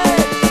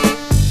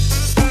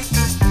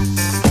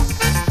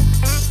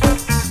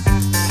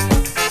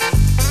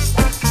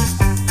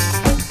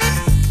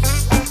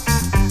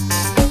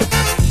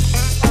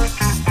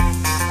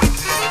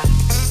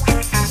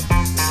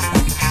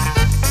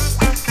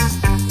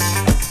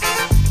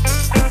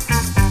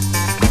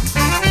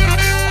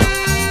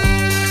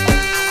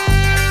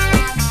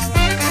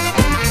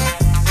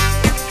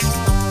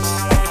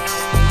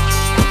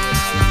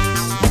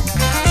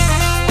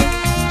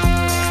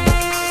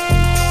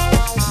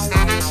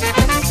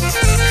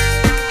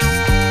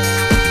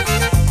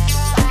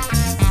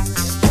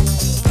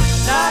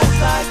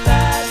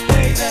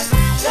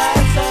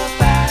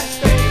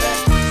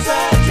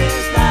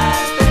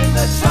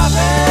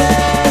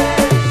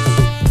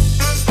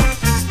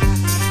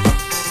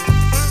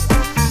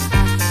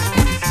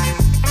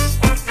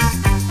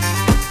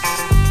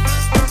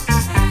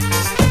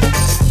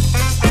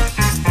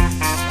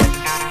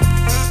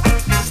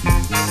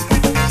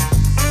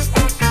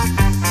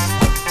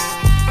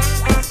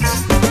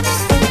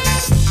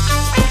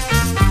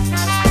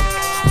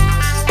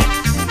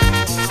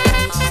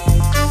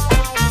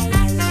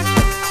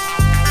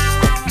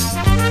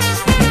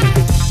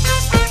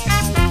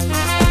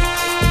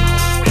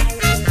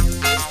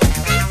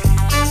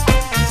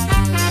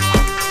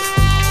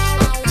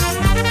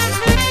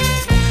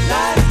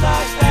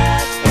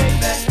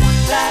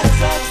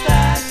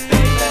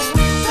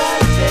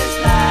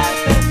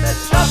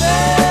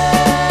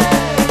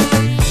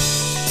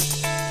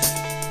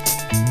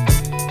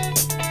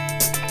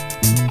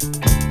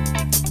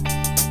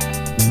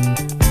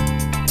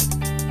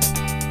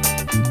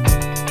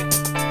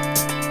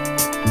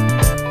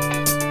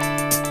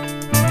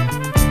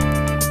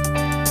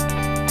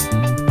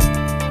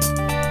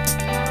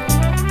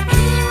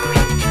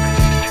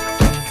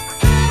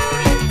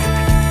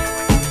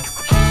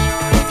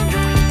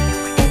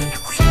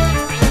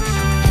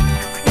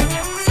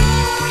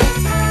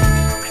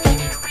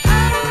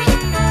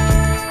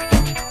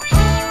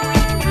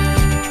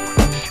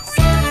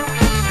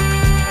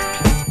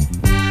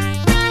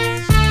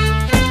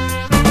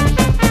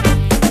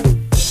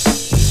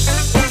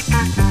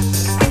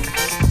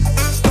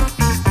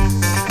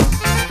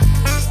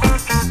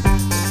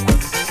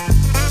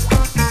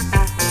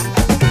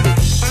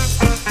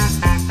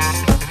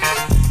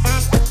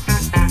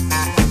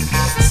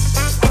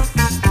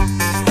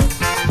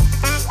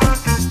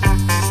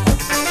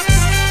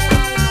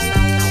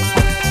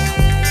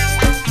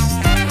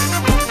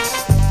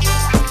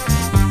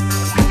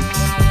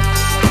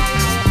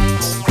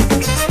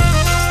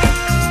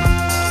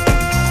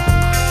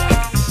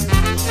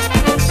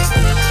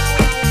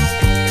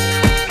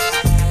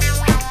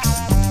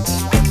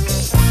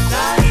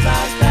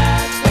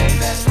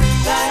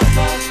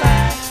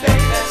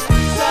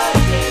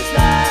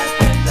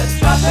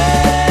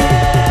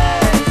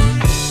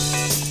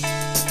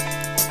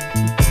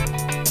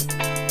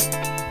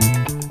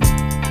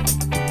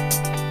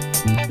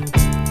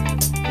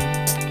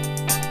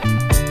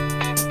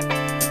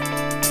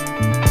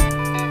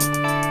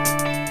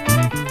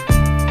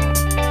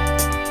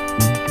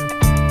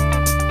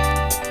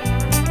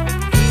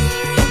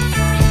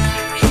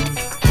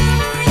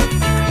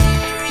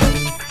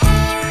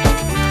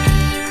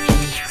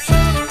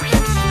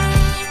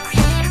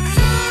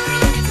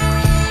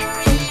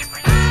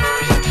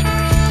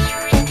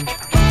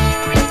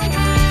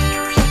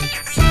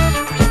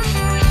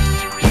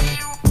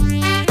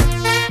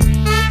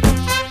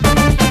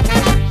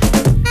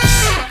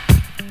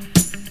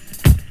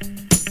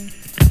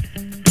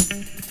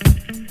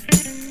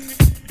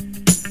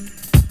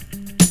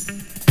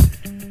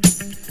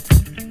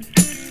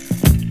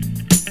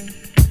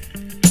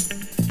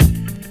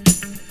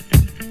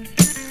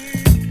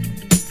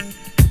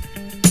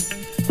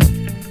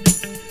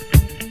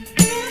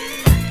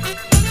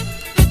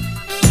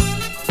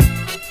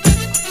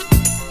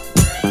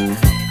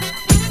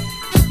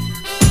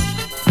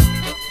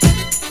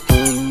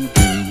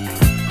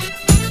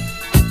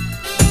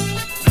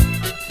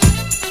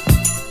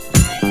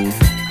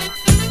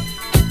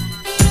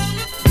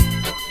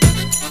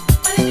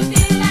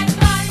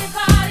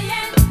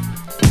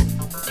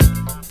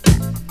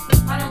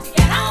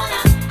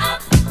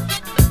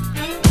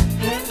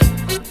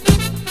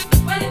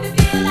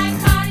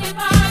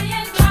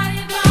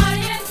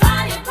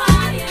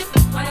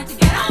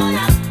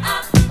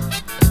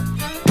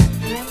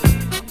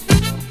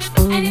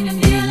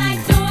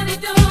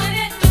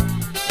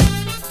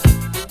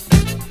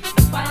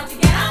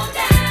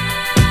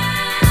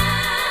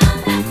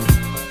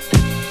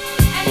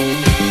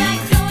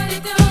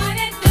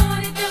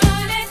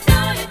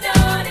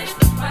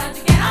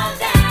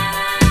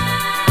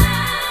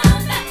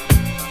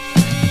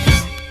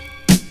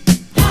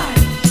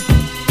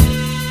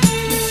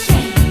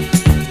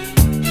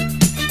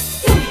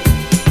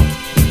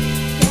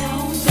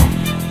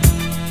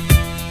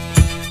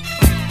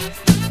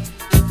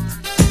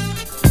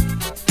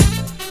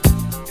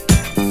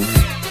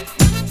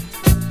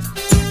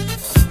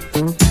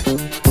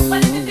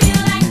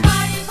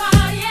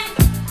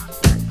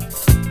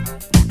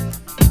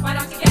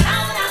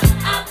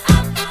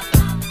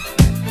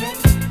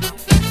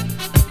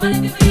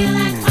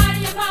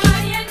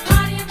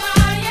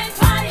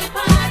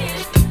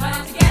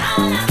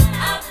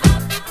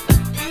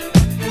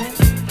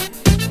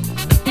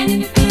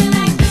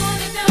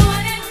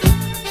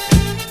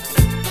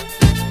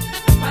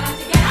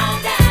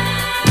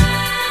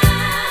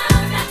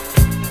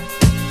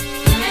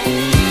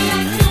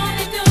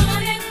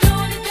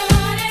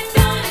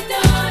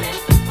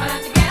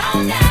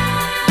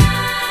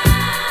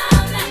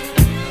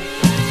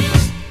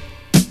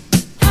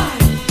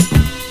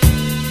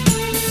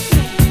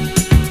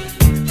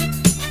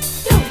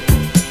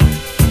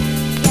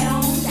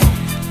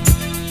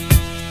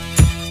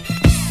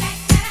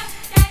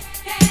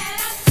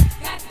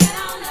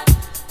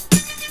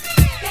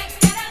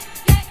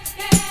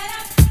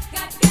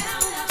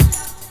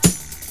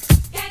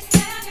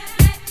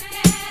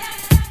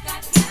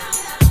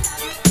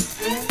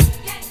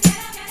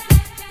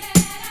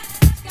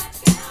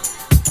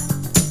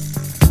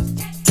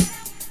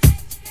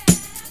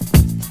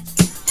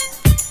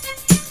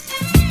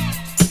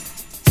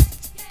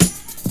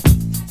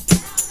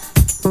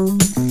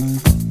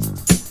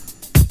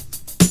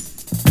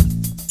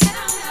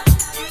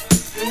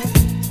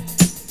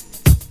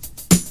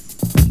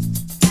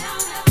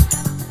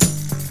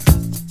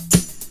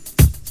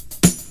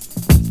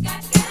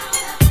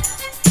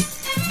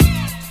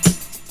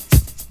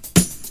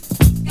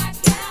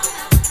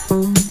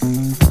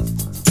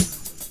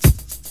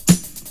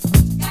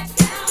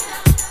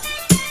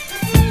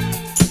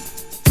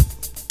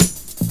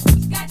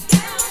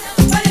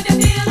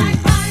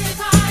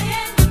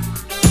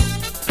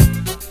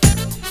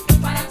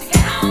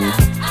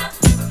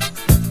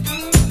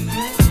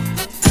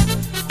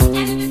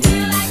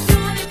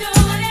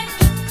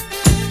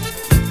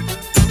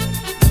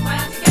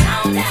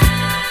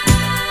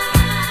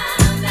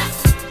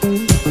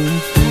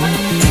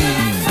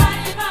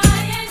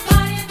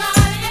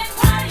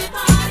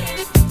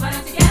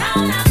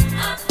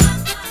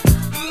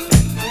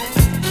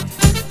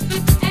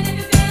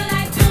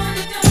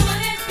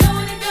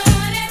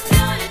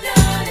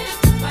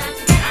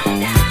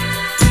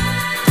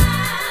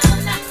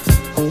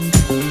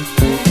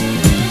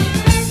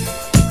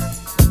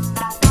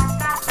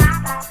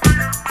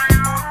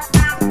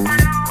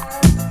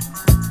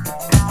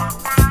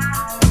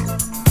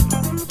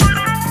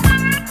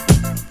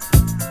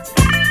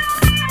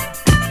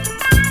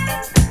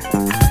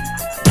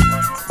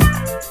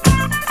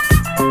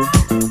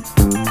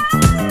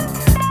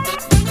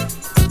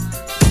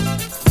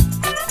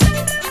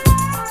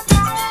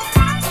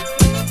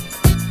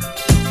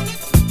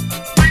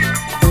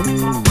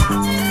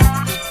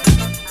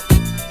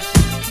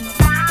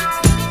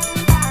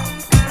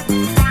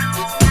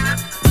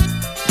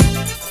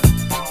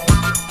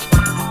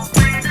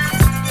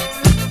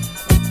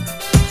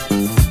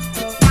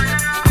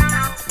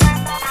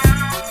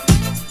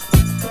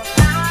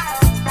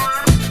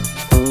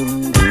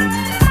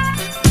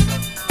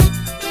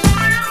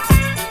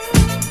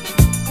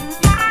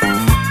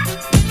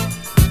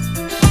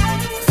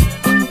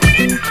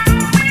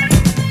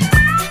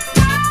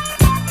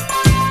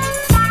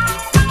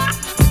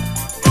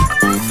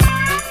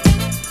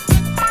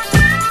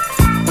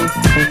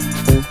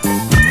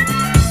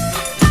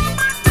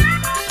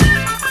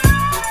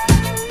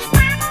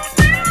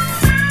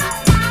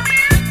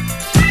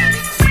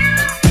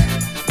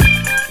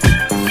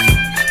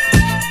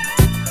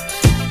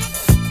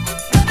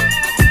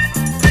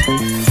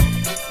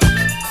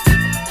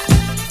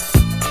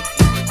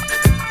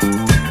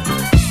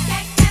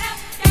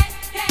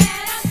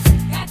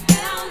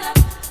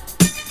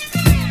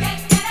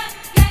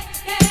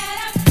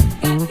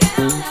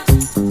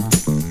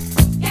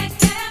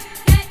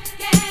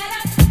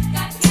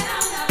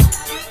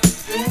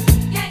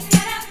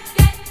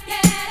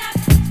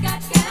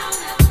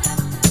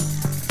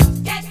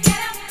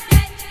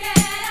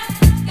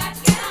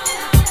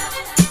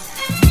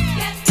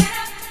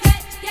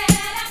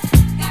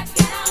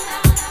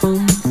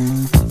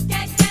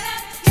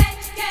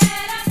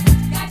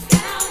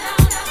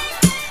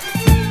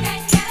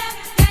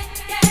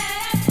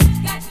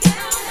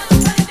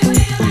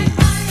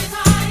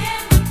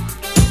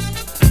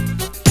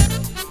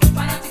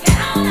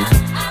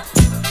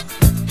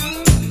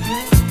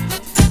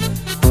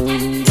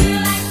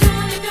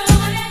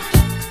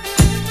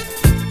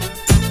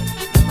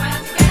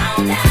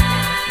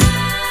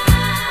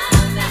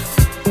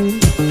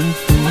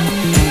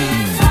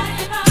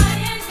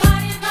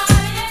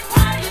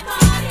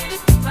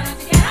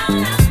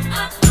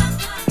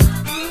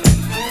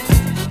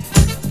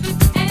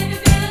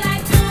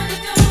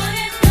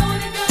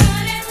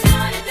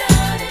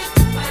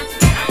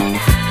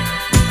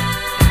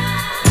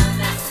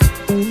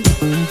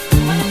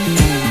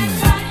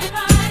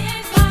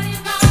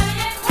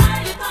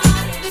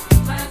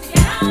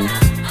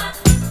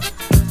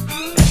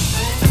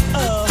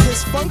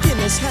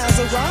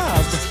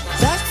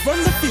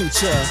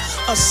 feature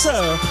a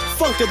Sir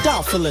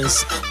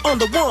Funkadopoulos on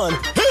the one.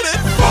 Hit it!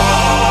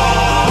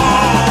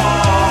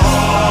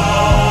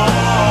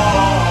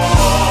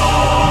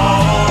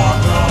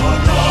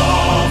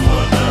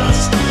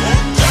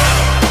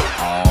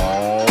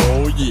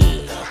 Oh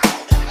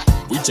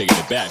yeah, we taking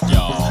it back,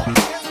 y'all.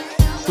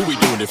 Who we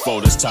doing it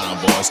for this time,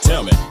 boys?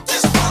 Tell me.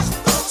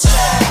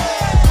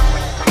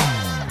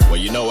 Well,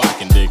 you know I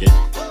can dig it.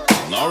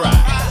 Well, all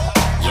right,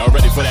 y'all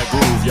ready for that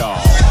groove,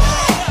 y'all?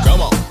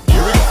 Come on,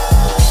 here we go.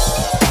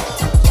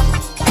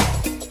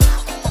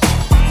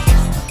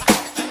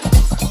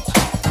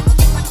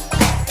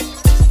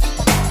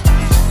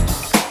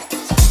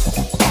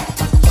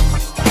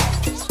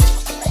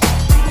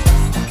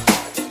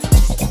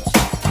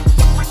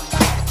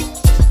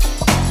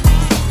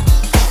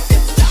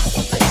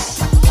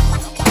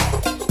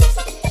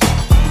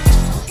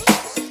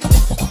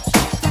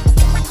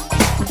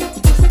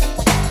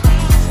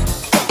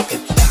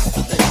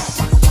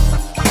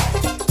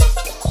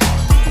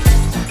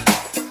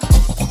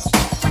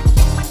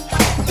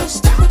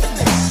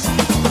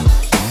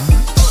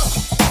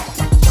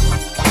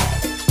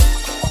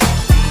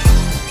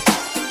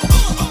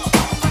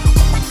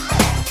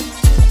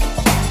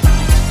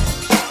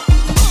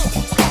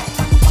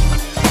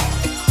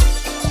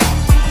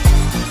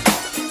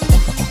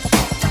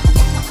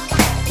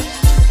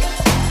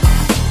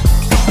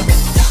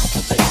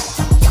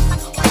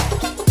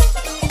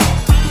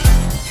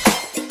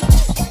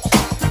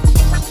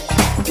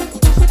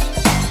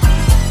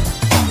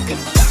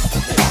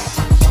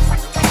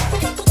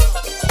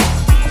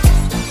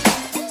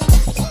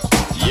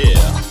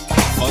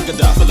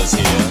 Funkadopoulos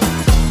here,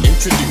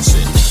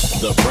 introducing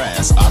the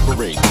brass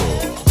operator.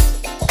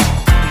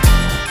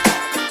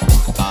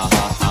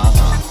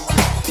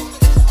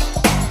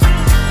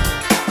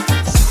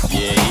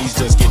 Yeah, he's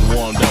just getting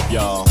warmed up,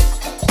 y'all.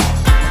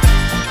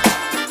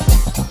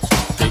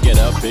 Pick it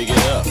up, pick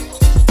it up.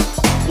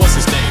 What's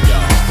his name,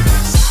 y'all?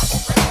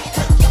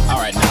 All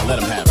right, now let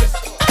him have it.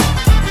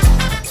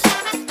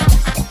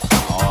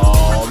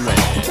 Oh,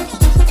 man.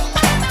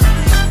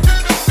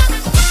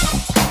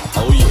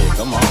 Oh, yeah,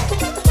 come on.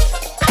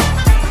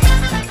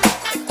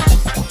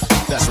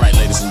 That's right,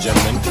 ladies and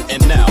gentlemen.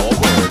 And now a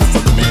word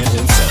from the man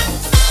himself.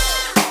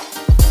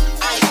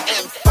 I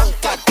am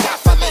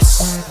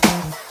Funkadopoulos.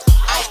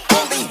 I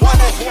only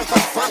wanna hear the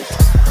funk,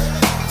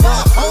 the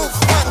whole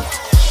funk,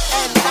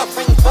 and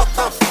nothing but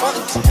the funk.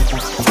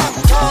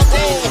 Funk all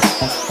day,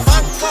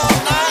 funk all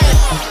night.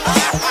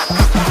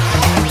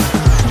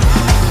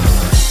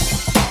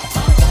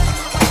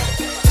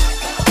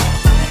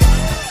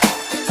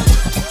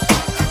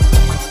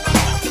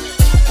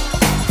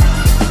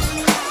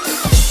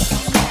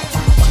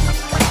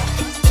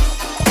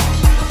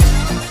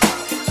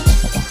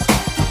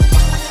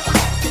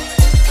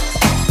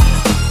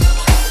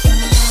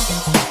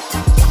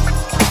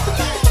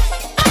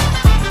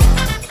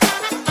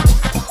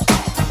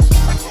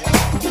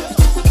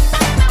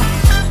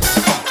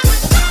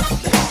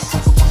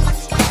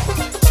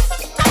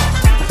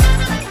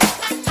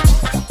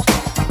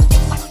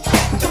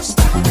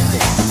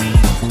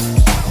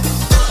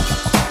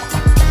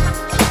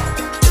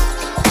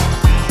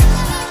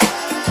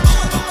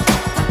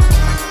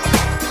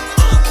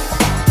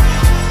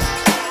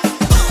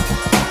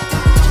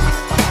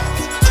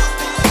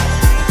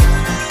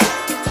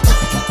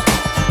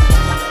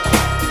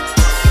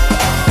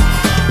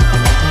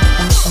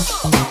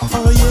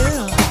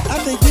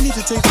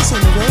 Take this on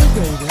the road,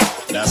 baby.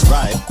 That's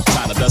right.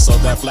 Time to dust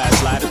off that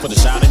flashlight and put a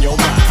shine in your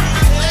mind.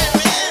 Hey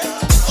man,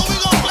 what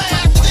we gonna play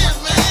after this,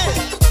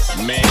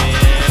 man? Man,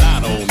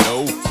 I don't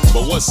know.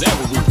 But whatever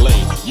we play,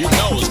 you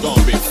know it's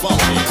gonna be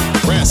funky.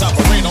 Brass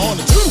operator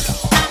on the two.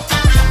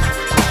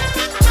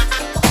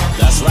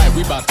 That's right,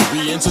 we about to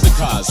re-enter the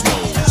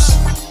cosmos.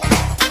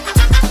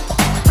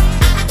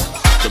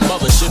 The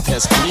mothership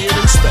has cleared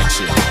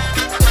inspection.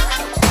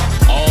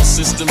 All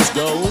systems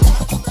go.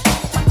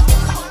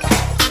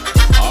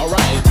 All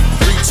right,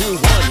 3, 2,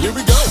 1, here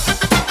we go.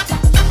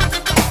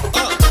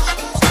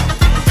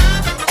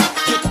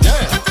 Get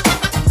down.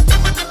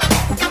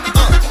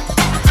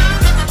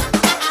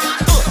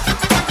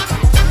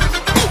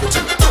 Give it to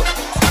me.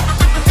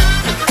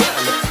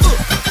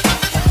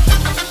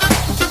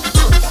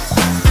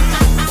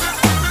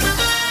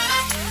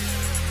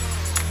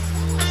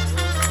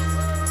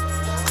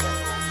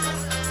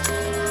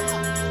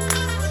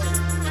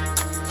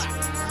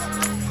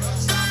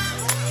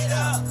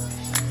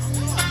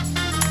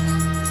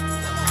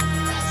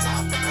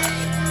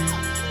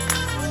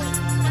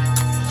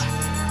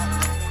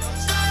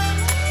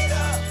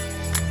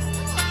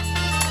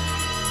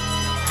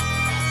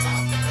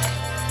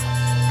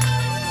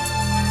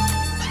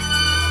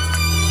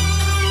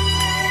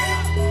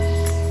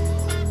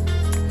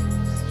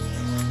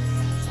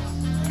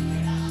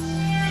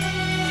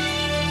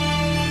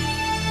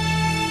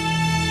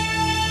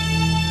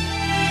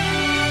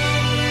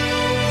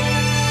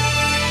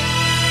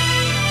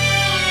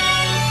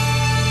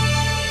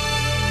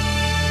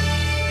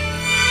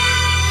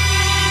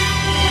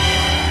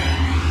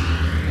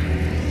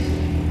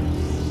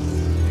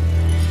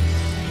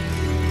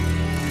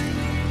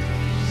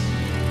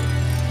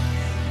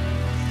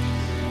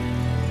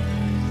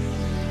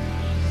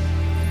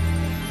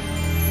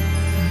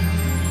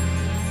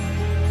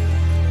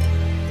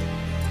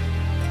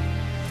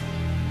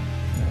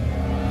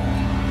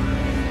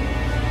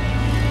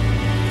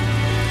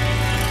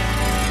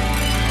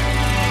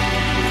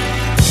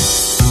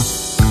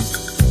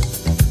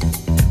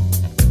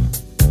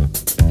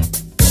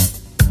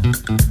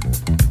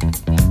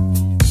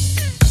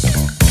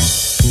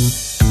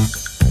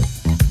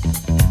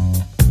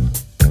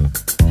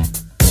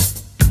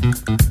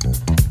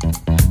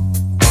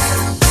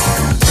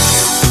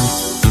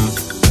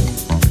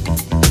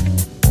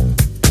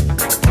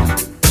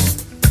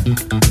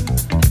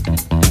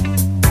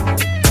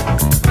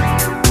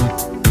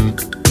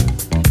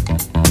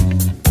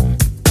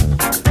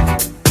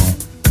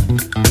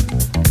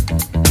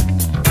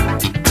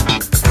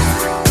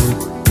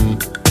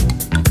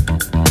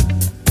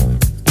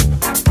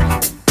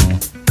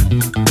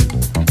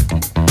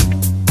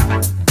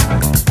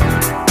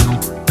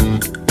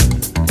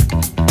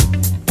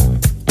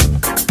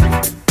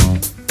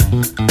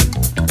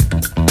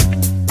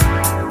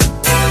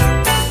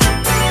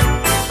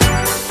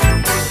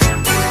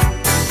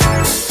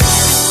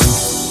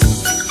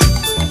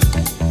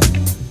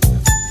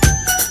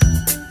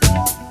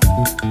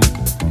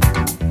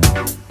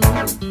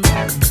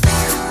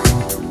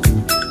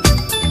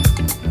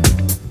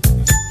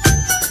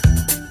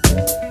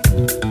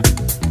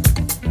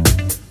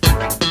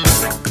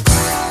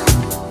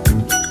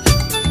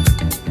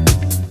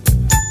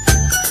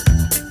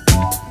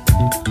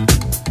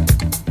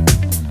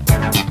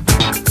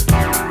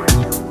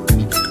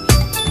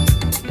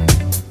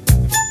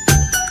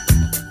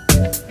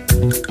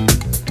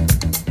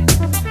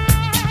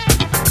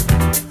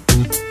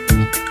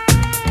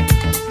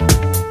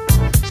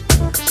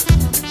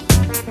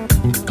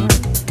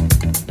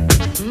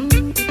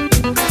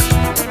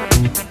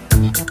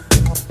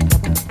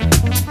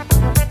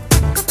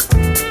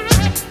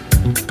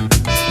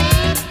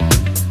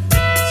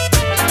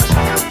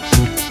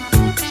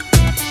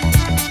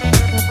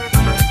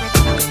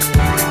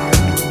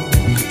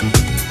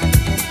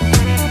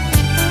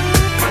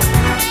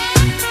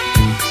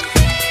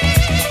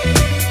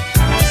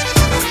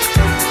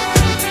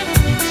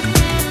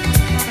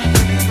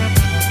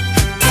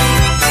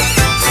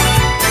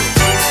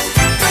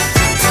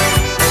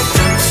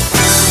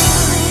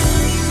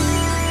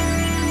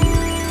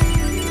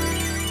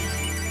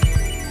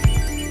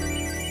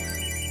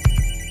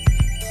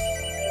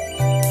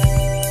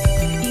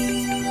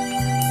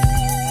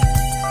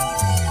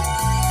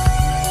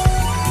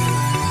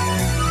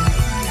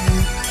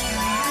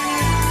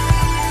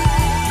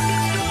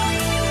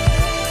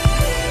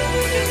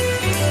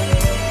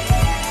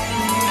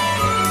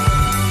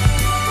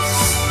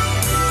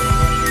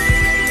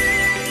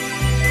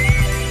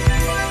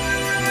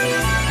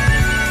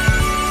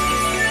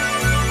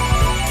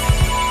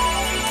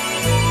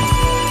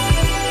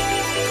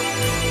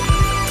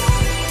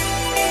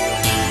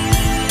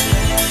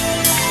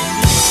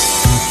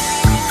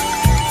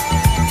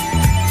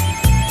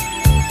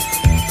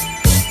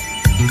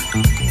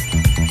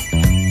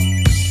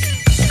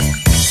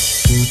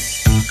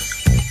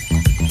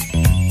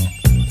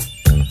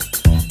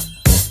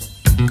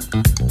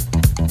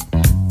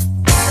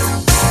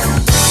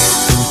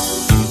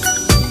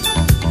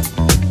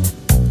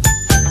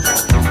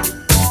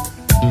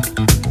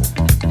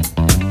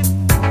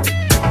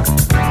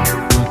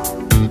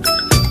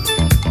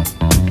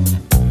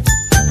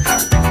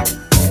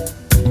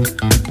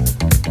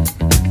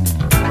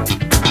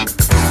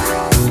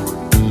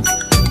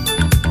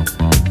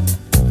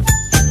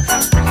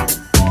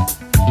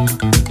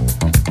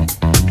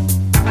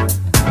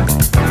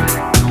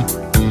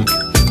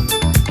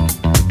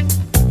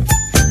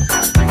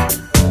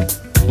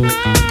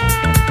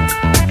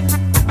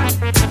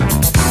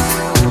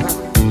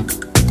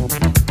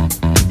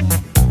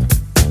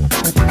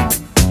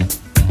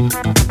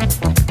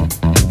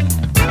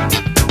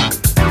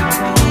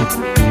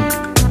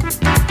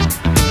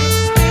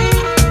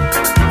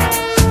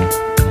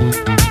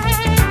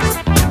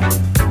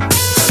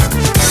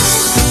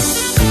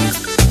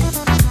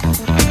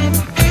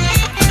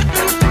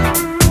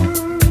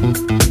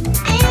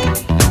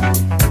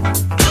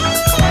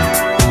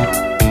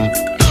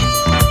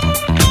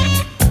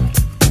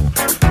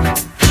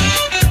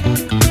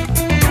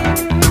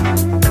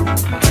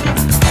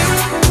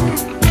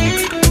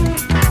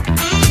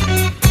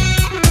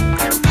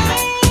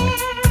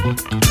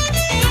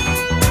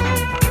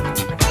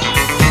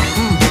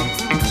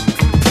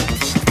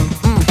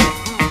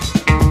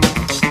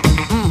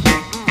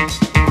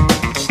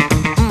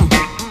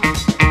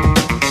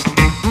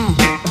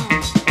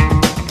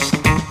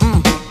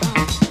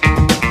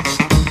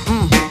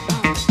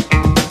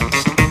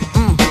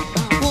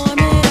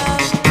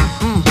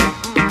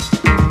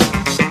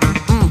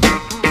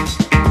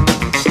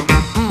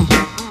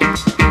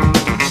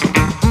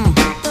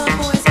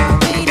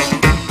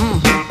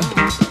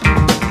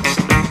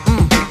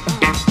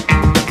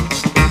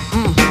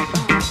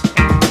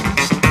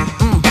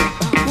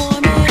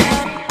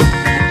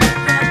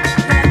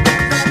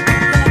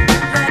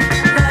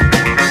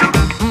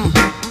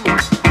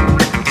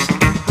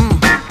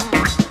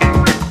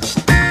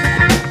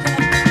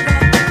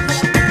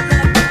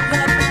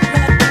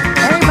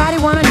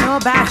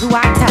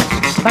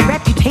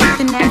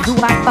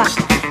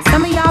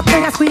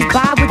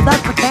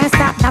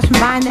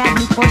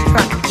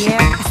 Yeah,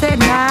 I said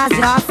Nas,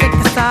 y'all sick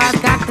facades,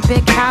 got the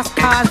big house,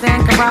 cars,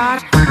 and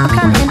garage. I'm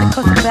kinda into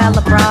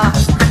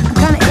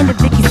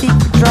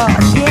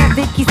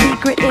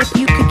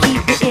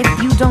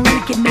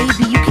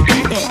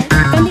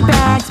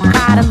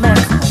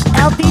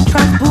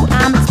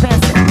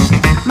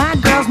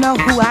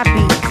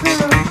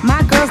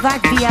girls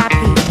like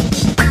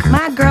VIP.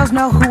 My girls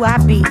know who I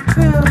be.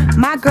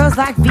 My girls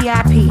like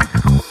VIP.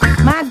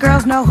 My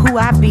girls know who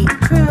I be.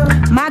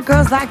 My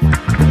girls like.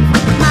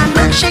 My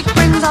milkshake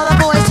brings all the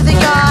boys to the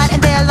yard,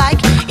 and they're like,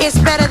 it's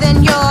better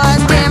than yours.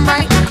 Damn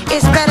right,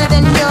 it's better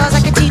than yours.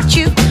 I could teach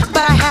you,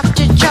 but I have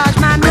to charge.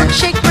 My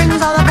milkshake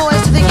brings all the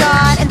boys to the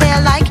yard, and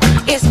they're like,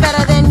 it's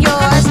better than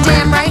yours.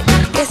 Damn right,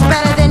 it's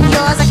better than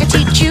yours. I could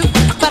teach you,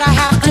 but I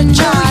have to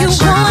charge. You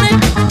want it,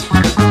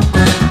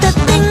 the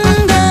thing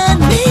that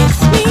makes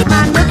me.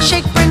 My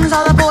milkshake brings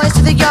all the boys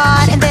to the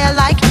yard, and they're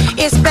like,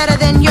 it's better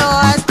than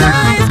yours.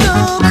 Guys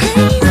go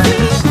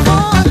crazy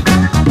for.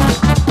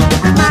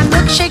 My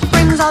milkshake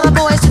brings all the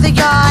boys to the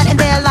yard, and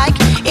they're like,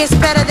 it's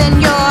better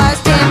than yours.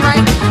 Damn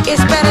right,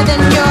 it's better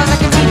than yours. I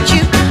can teach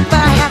you, but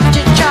I have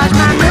to charge.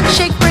 My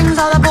milkshake brings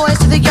all the boys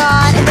to the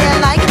yard, and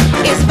they're like,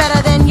 it's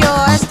better than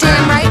yours.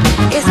 Damn right,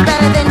 it's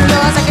better than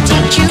yours. I can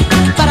teach you,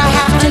 but I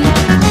have to.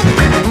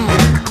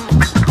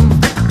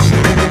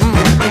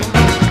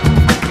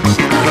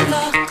 La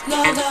la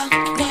la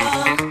la,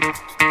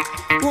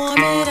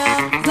 warm it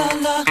up. La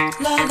la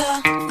la la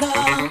la,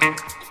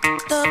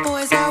 the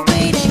boys are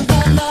waiting.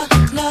 La la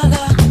la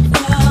la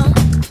la,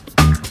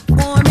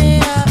 warm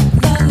it up.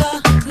 La la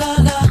la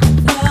la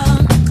la,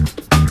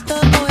 the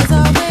boys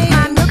are waiting.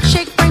 My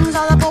milkshake brings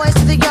all the boys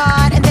to the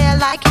yard, and they're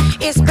like,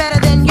 it's better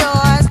than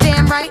yours.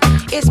 Damn right,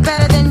 it's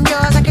better than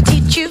yours. I could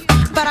teach you,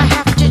 but I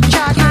have to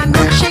charge. My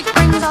milkshake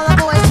brings all the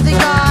boys to the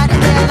yard,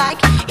 and they're like,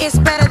 it's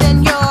better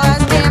than yours.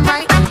 Damn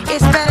right,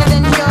 it's better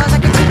than yours. I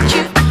could teach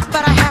you,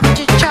 but I have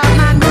to charge.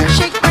 My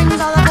milkshake brings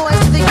all the boys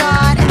to the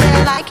yard, and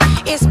they're like,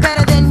 it's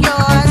better than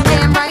yours.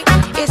 Damn right,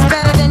 it's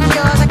better than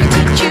yours. I could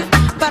teach you,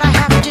 but I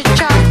have to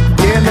charge.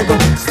 Yeah, nigga,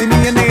 see me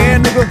in the air,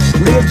 nigga.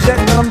 Live jet,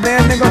 and I'm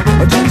there, nigga.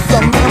 I do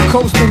something, and I'm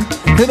coasting.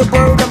 Hit a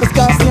bird up the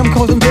sky, see I'm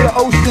coasting to the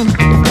ocean.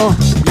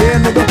 Yeah,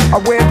 nigga, I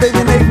wear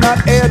bathing ape,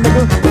 not air,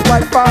 nigga. It's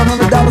like $500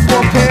 for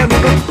a pair,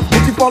 nigga.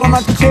 If you falling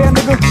out the chair,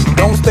 nigga,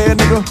 don't stare,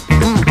 nigga.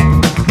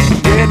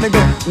 Yeah,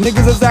 nigga,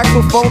 niggas is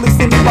Axel Foley.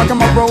 See me rockin'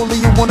 my roller,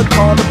 you wanna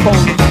call the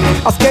police.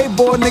 I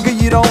skateboard, nigga,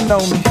 you don't know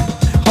me.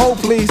 Hold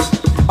please,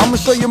 I'ma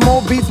show you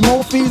more beats,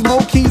 more fees,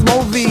 more keys,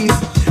 more V's.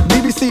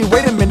 BBC,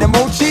 wait a minute,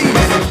 more cheese.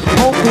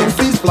 More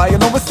PCs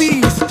flying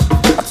overseas.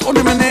 I told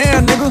him in the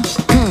air, nigga.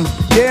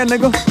 Yeah,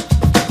 nigga.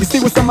 You see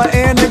what's in my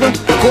air, nigga?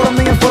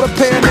 $250,000 for the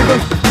pair, nigga.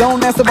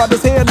 Don't ask about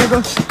this hair,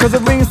 nigga. Cause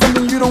it means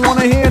something you don't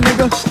wanna hear,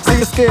 nigga. See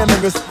you scared,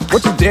 niggas.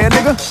 What you dare,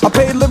 nigga? I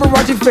paid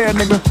Liberace fair,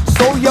 nigga.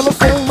 So yellow,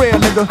 so rare,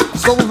 nigga.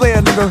 So there,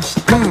 nigga.